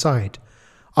in my sight.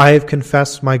 I have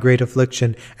confessed my great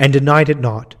affliction, and denied it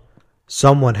not.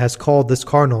 Someone has called this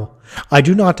carnal. I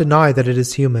do not deny that it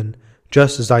is human,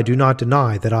 just as I do not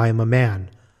deny that I am a man.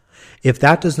 If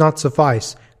that does not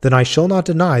suffice, then I shall not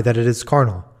deny that it is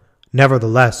carnal.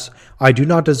 Nevertheless, I do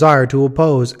not desire to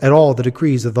oppose at all the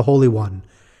decrees of the Holy One.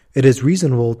 It is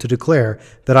reasonable to declare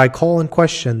that I call in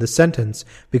question the sentence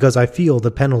because I feel the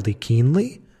penalty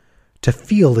keenly. To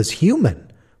feel is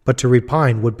human, but to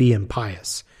repine would be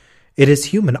impious. It is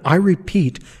human, I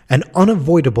repeat, and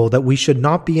unavoidable that we should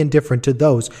not be indifferent to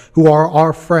those who are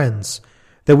our friends,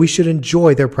 that we should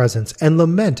enjoy their presence and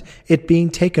lament it being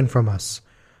taken from us.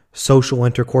 Social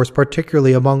intercourse,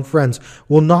 particularly among friends,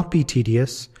 will not be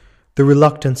tedious. The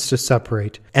reluctance to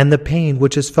separate, and the pain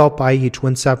which is felt by each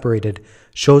when separated,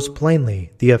 shows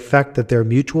plainly the effect that their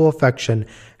mutual affection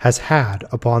has had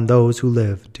upon those who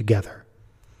live together.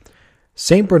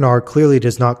 St. Bernard clearly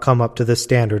does not come up to the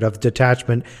standard of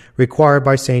detachment required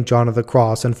by St. John of the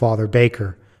Cross and Father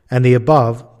Baker, and the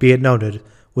above, be it noted,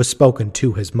 was spoken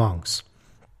to his monks.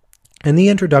 In the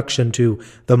introduction to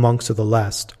The Monks of the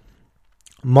Lest,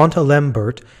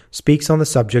 Montalembert speaks on the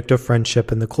subject of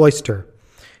friendship in the cloister.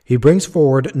 He brings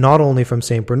forward not only from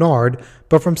St. Bernard,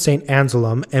 but from St.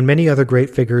 Anselm and many other great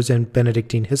figures in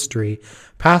Benedictine history,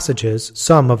 passages,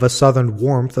 some of a southern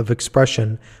warmth of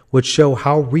expression, which show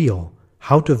how real,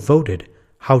 how devoted,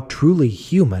 how truly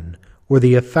human were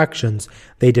the affections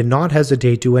they did not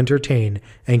hesitate to entertain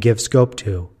and give scope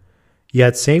to.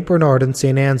 Yet St. Bernard and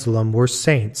St. Anselm were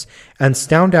saints, and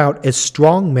stand out as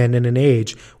strong men in an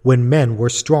age when men were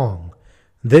strong.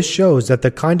 This shows that the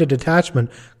kind of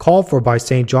detachment called for by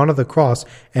St. John of the Cross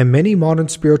and many modern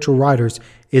spiritual writers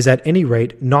is at any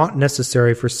rate not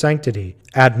necessary for sanctity.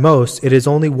 At most, it is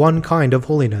only one kind of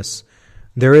holiness.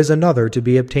 There is another to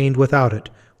be obtained without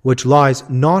it, which lies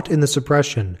not in the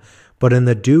suppression, but in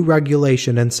the due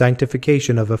regulation and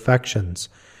sanctification of affections.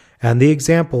 And the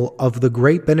example of the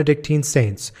great Benedictine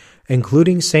saints,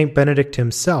 including St. Benedict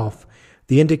himself,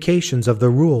 the indications of the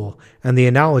rule and the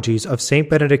analogies of St.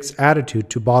 Benedict's attitude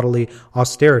to bodily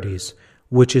austerities,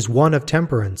 which is one of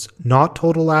temperance, not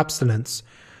total abstinence,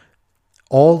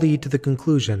 all lead to the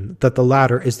conclusion that the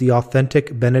latter is the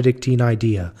authentic Benedictine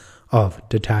idea of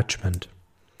detachment.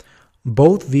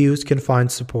 Both views can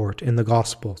find support in the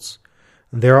Gospels.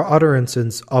 There are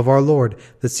utterances of our Lord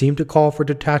that seem to call for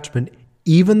detachment,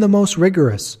 even the most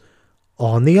rigorous.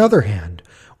 On the other hand,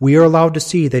 we are allowed to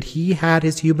see that he had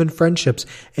his human friendships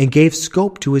and gave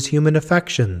scope to his human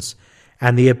affections.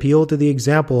 And the appeal to the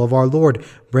example of our Lord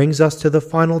brings us to the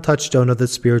final touchstone of the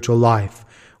spiritual life,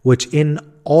 which in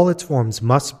all its forms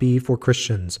must be for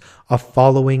Christians a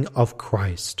following of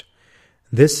Christ.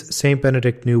 This St.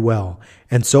 Benedict knew well,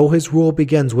 and so his rule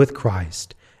begins with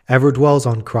Christ, ever dwells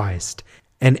on Christ,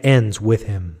 and ends with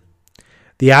him.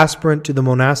 The aspirant to the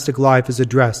monastic life is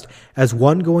addressed as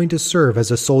one going to serve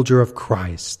as a soldier of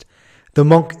Christ. The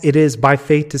monk it is by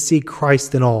faith to see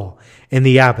Christ in all, in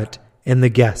the abbot, in the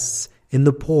guests, in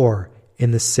the poor,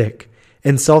 in the sick.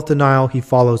 In self-denial he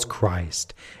follows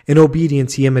Christ. In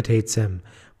obedience he imitates him.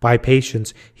 By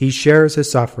patience he shares his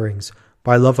sufferings.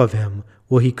 By love of him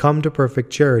will he come to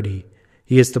perfect charity.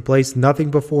 He is to place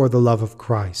nothing before the love of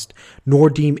Christ,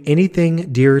 nor deem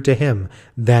anything dearer to him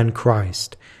than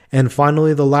Christ. And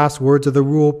finally, the last words of the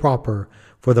rule proper,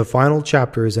 for the final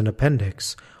chapter is an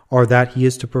appendix, are that he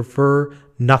is to prefer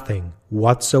nothing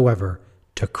whatsoever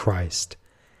to Christ.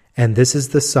 And this is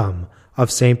the sum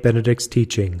of St. Benedict's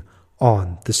teaching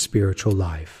on the spiritual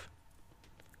life.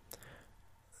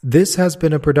 This has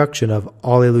been a production of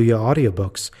Alleluia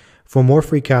Audiobooks. For more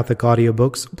free Catholic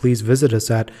audiobooks, please visit us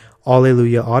at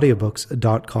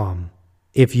alleluiaaudiobooks.com.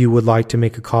 If you would like to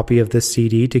make a copy of this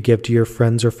CD to give to your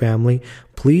friends or family,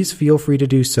 please feel free to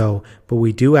do so, but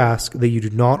we do ask that you do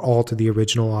not alter the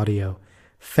original audio.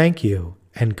 Thank you,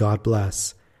 and God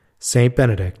bless. Saint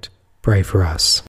Benedict, pray for us.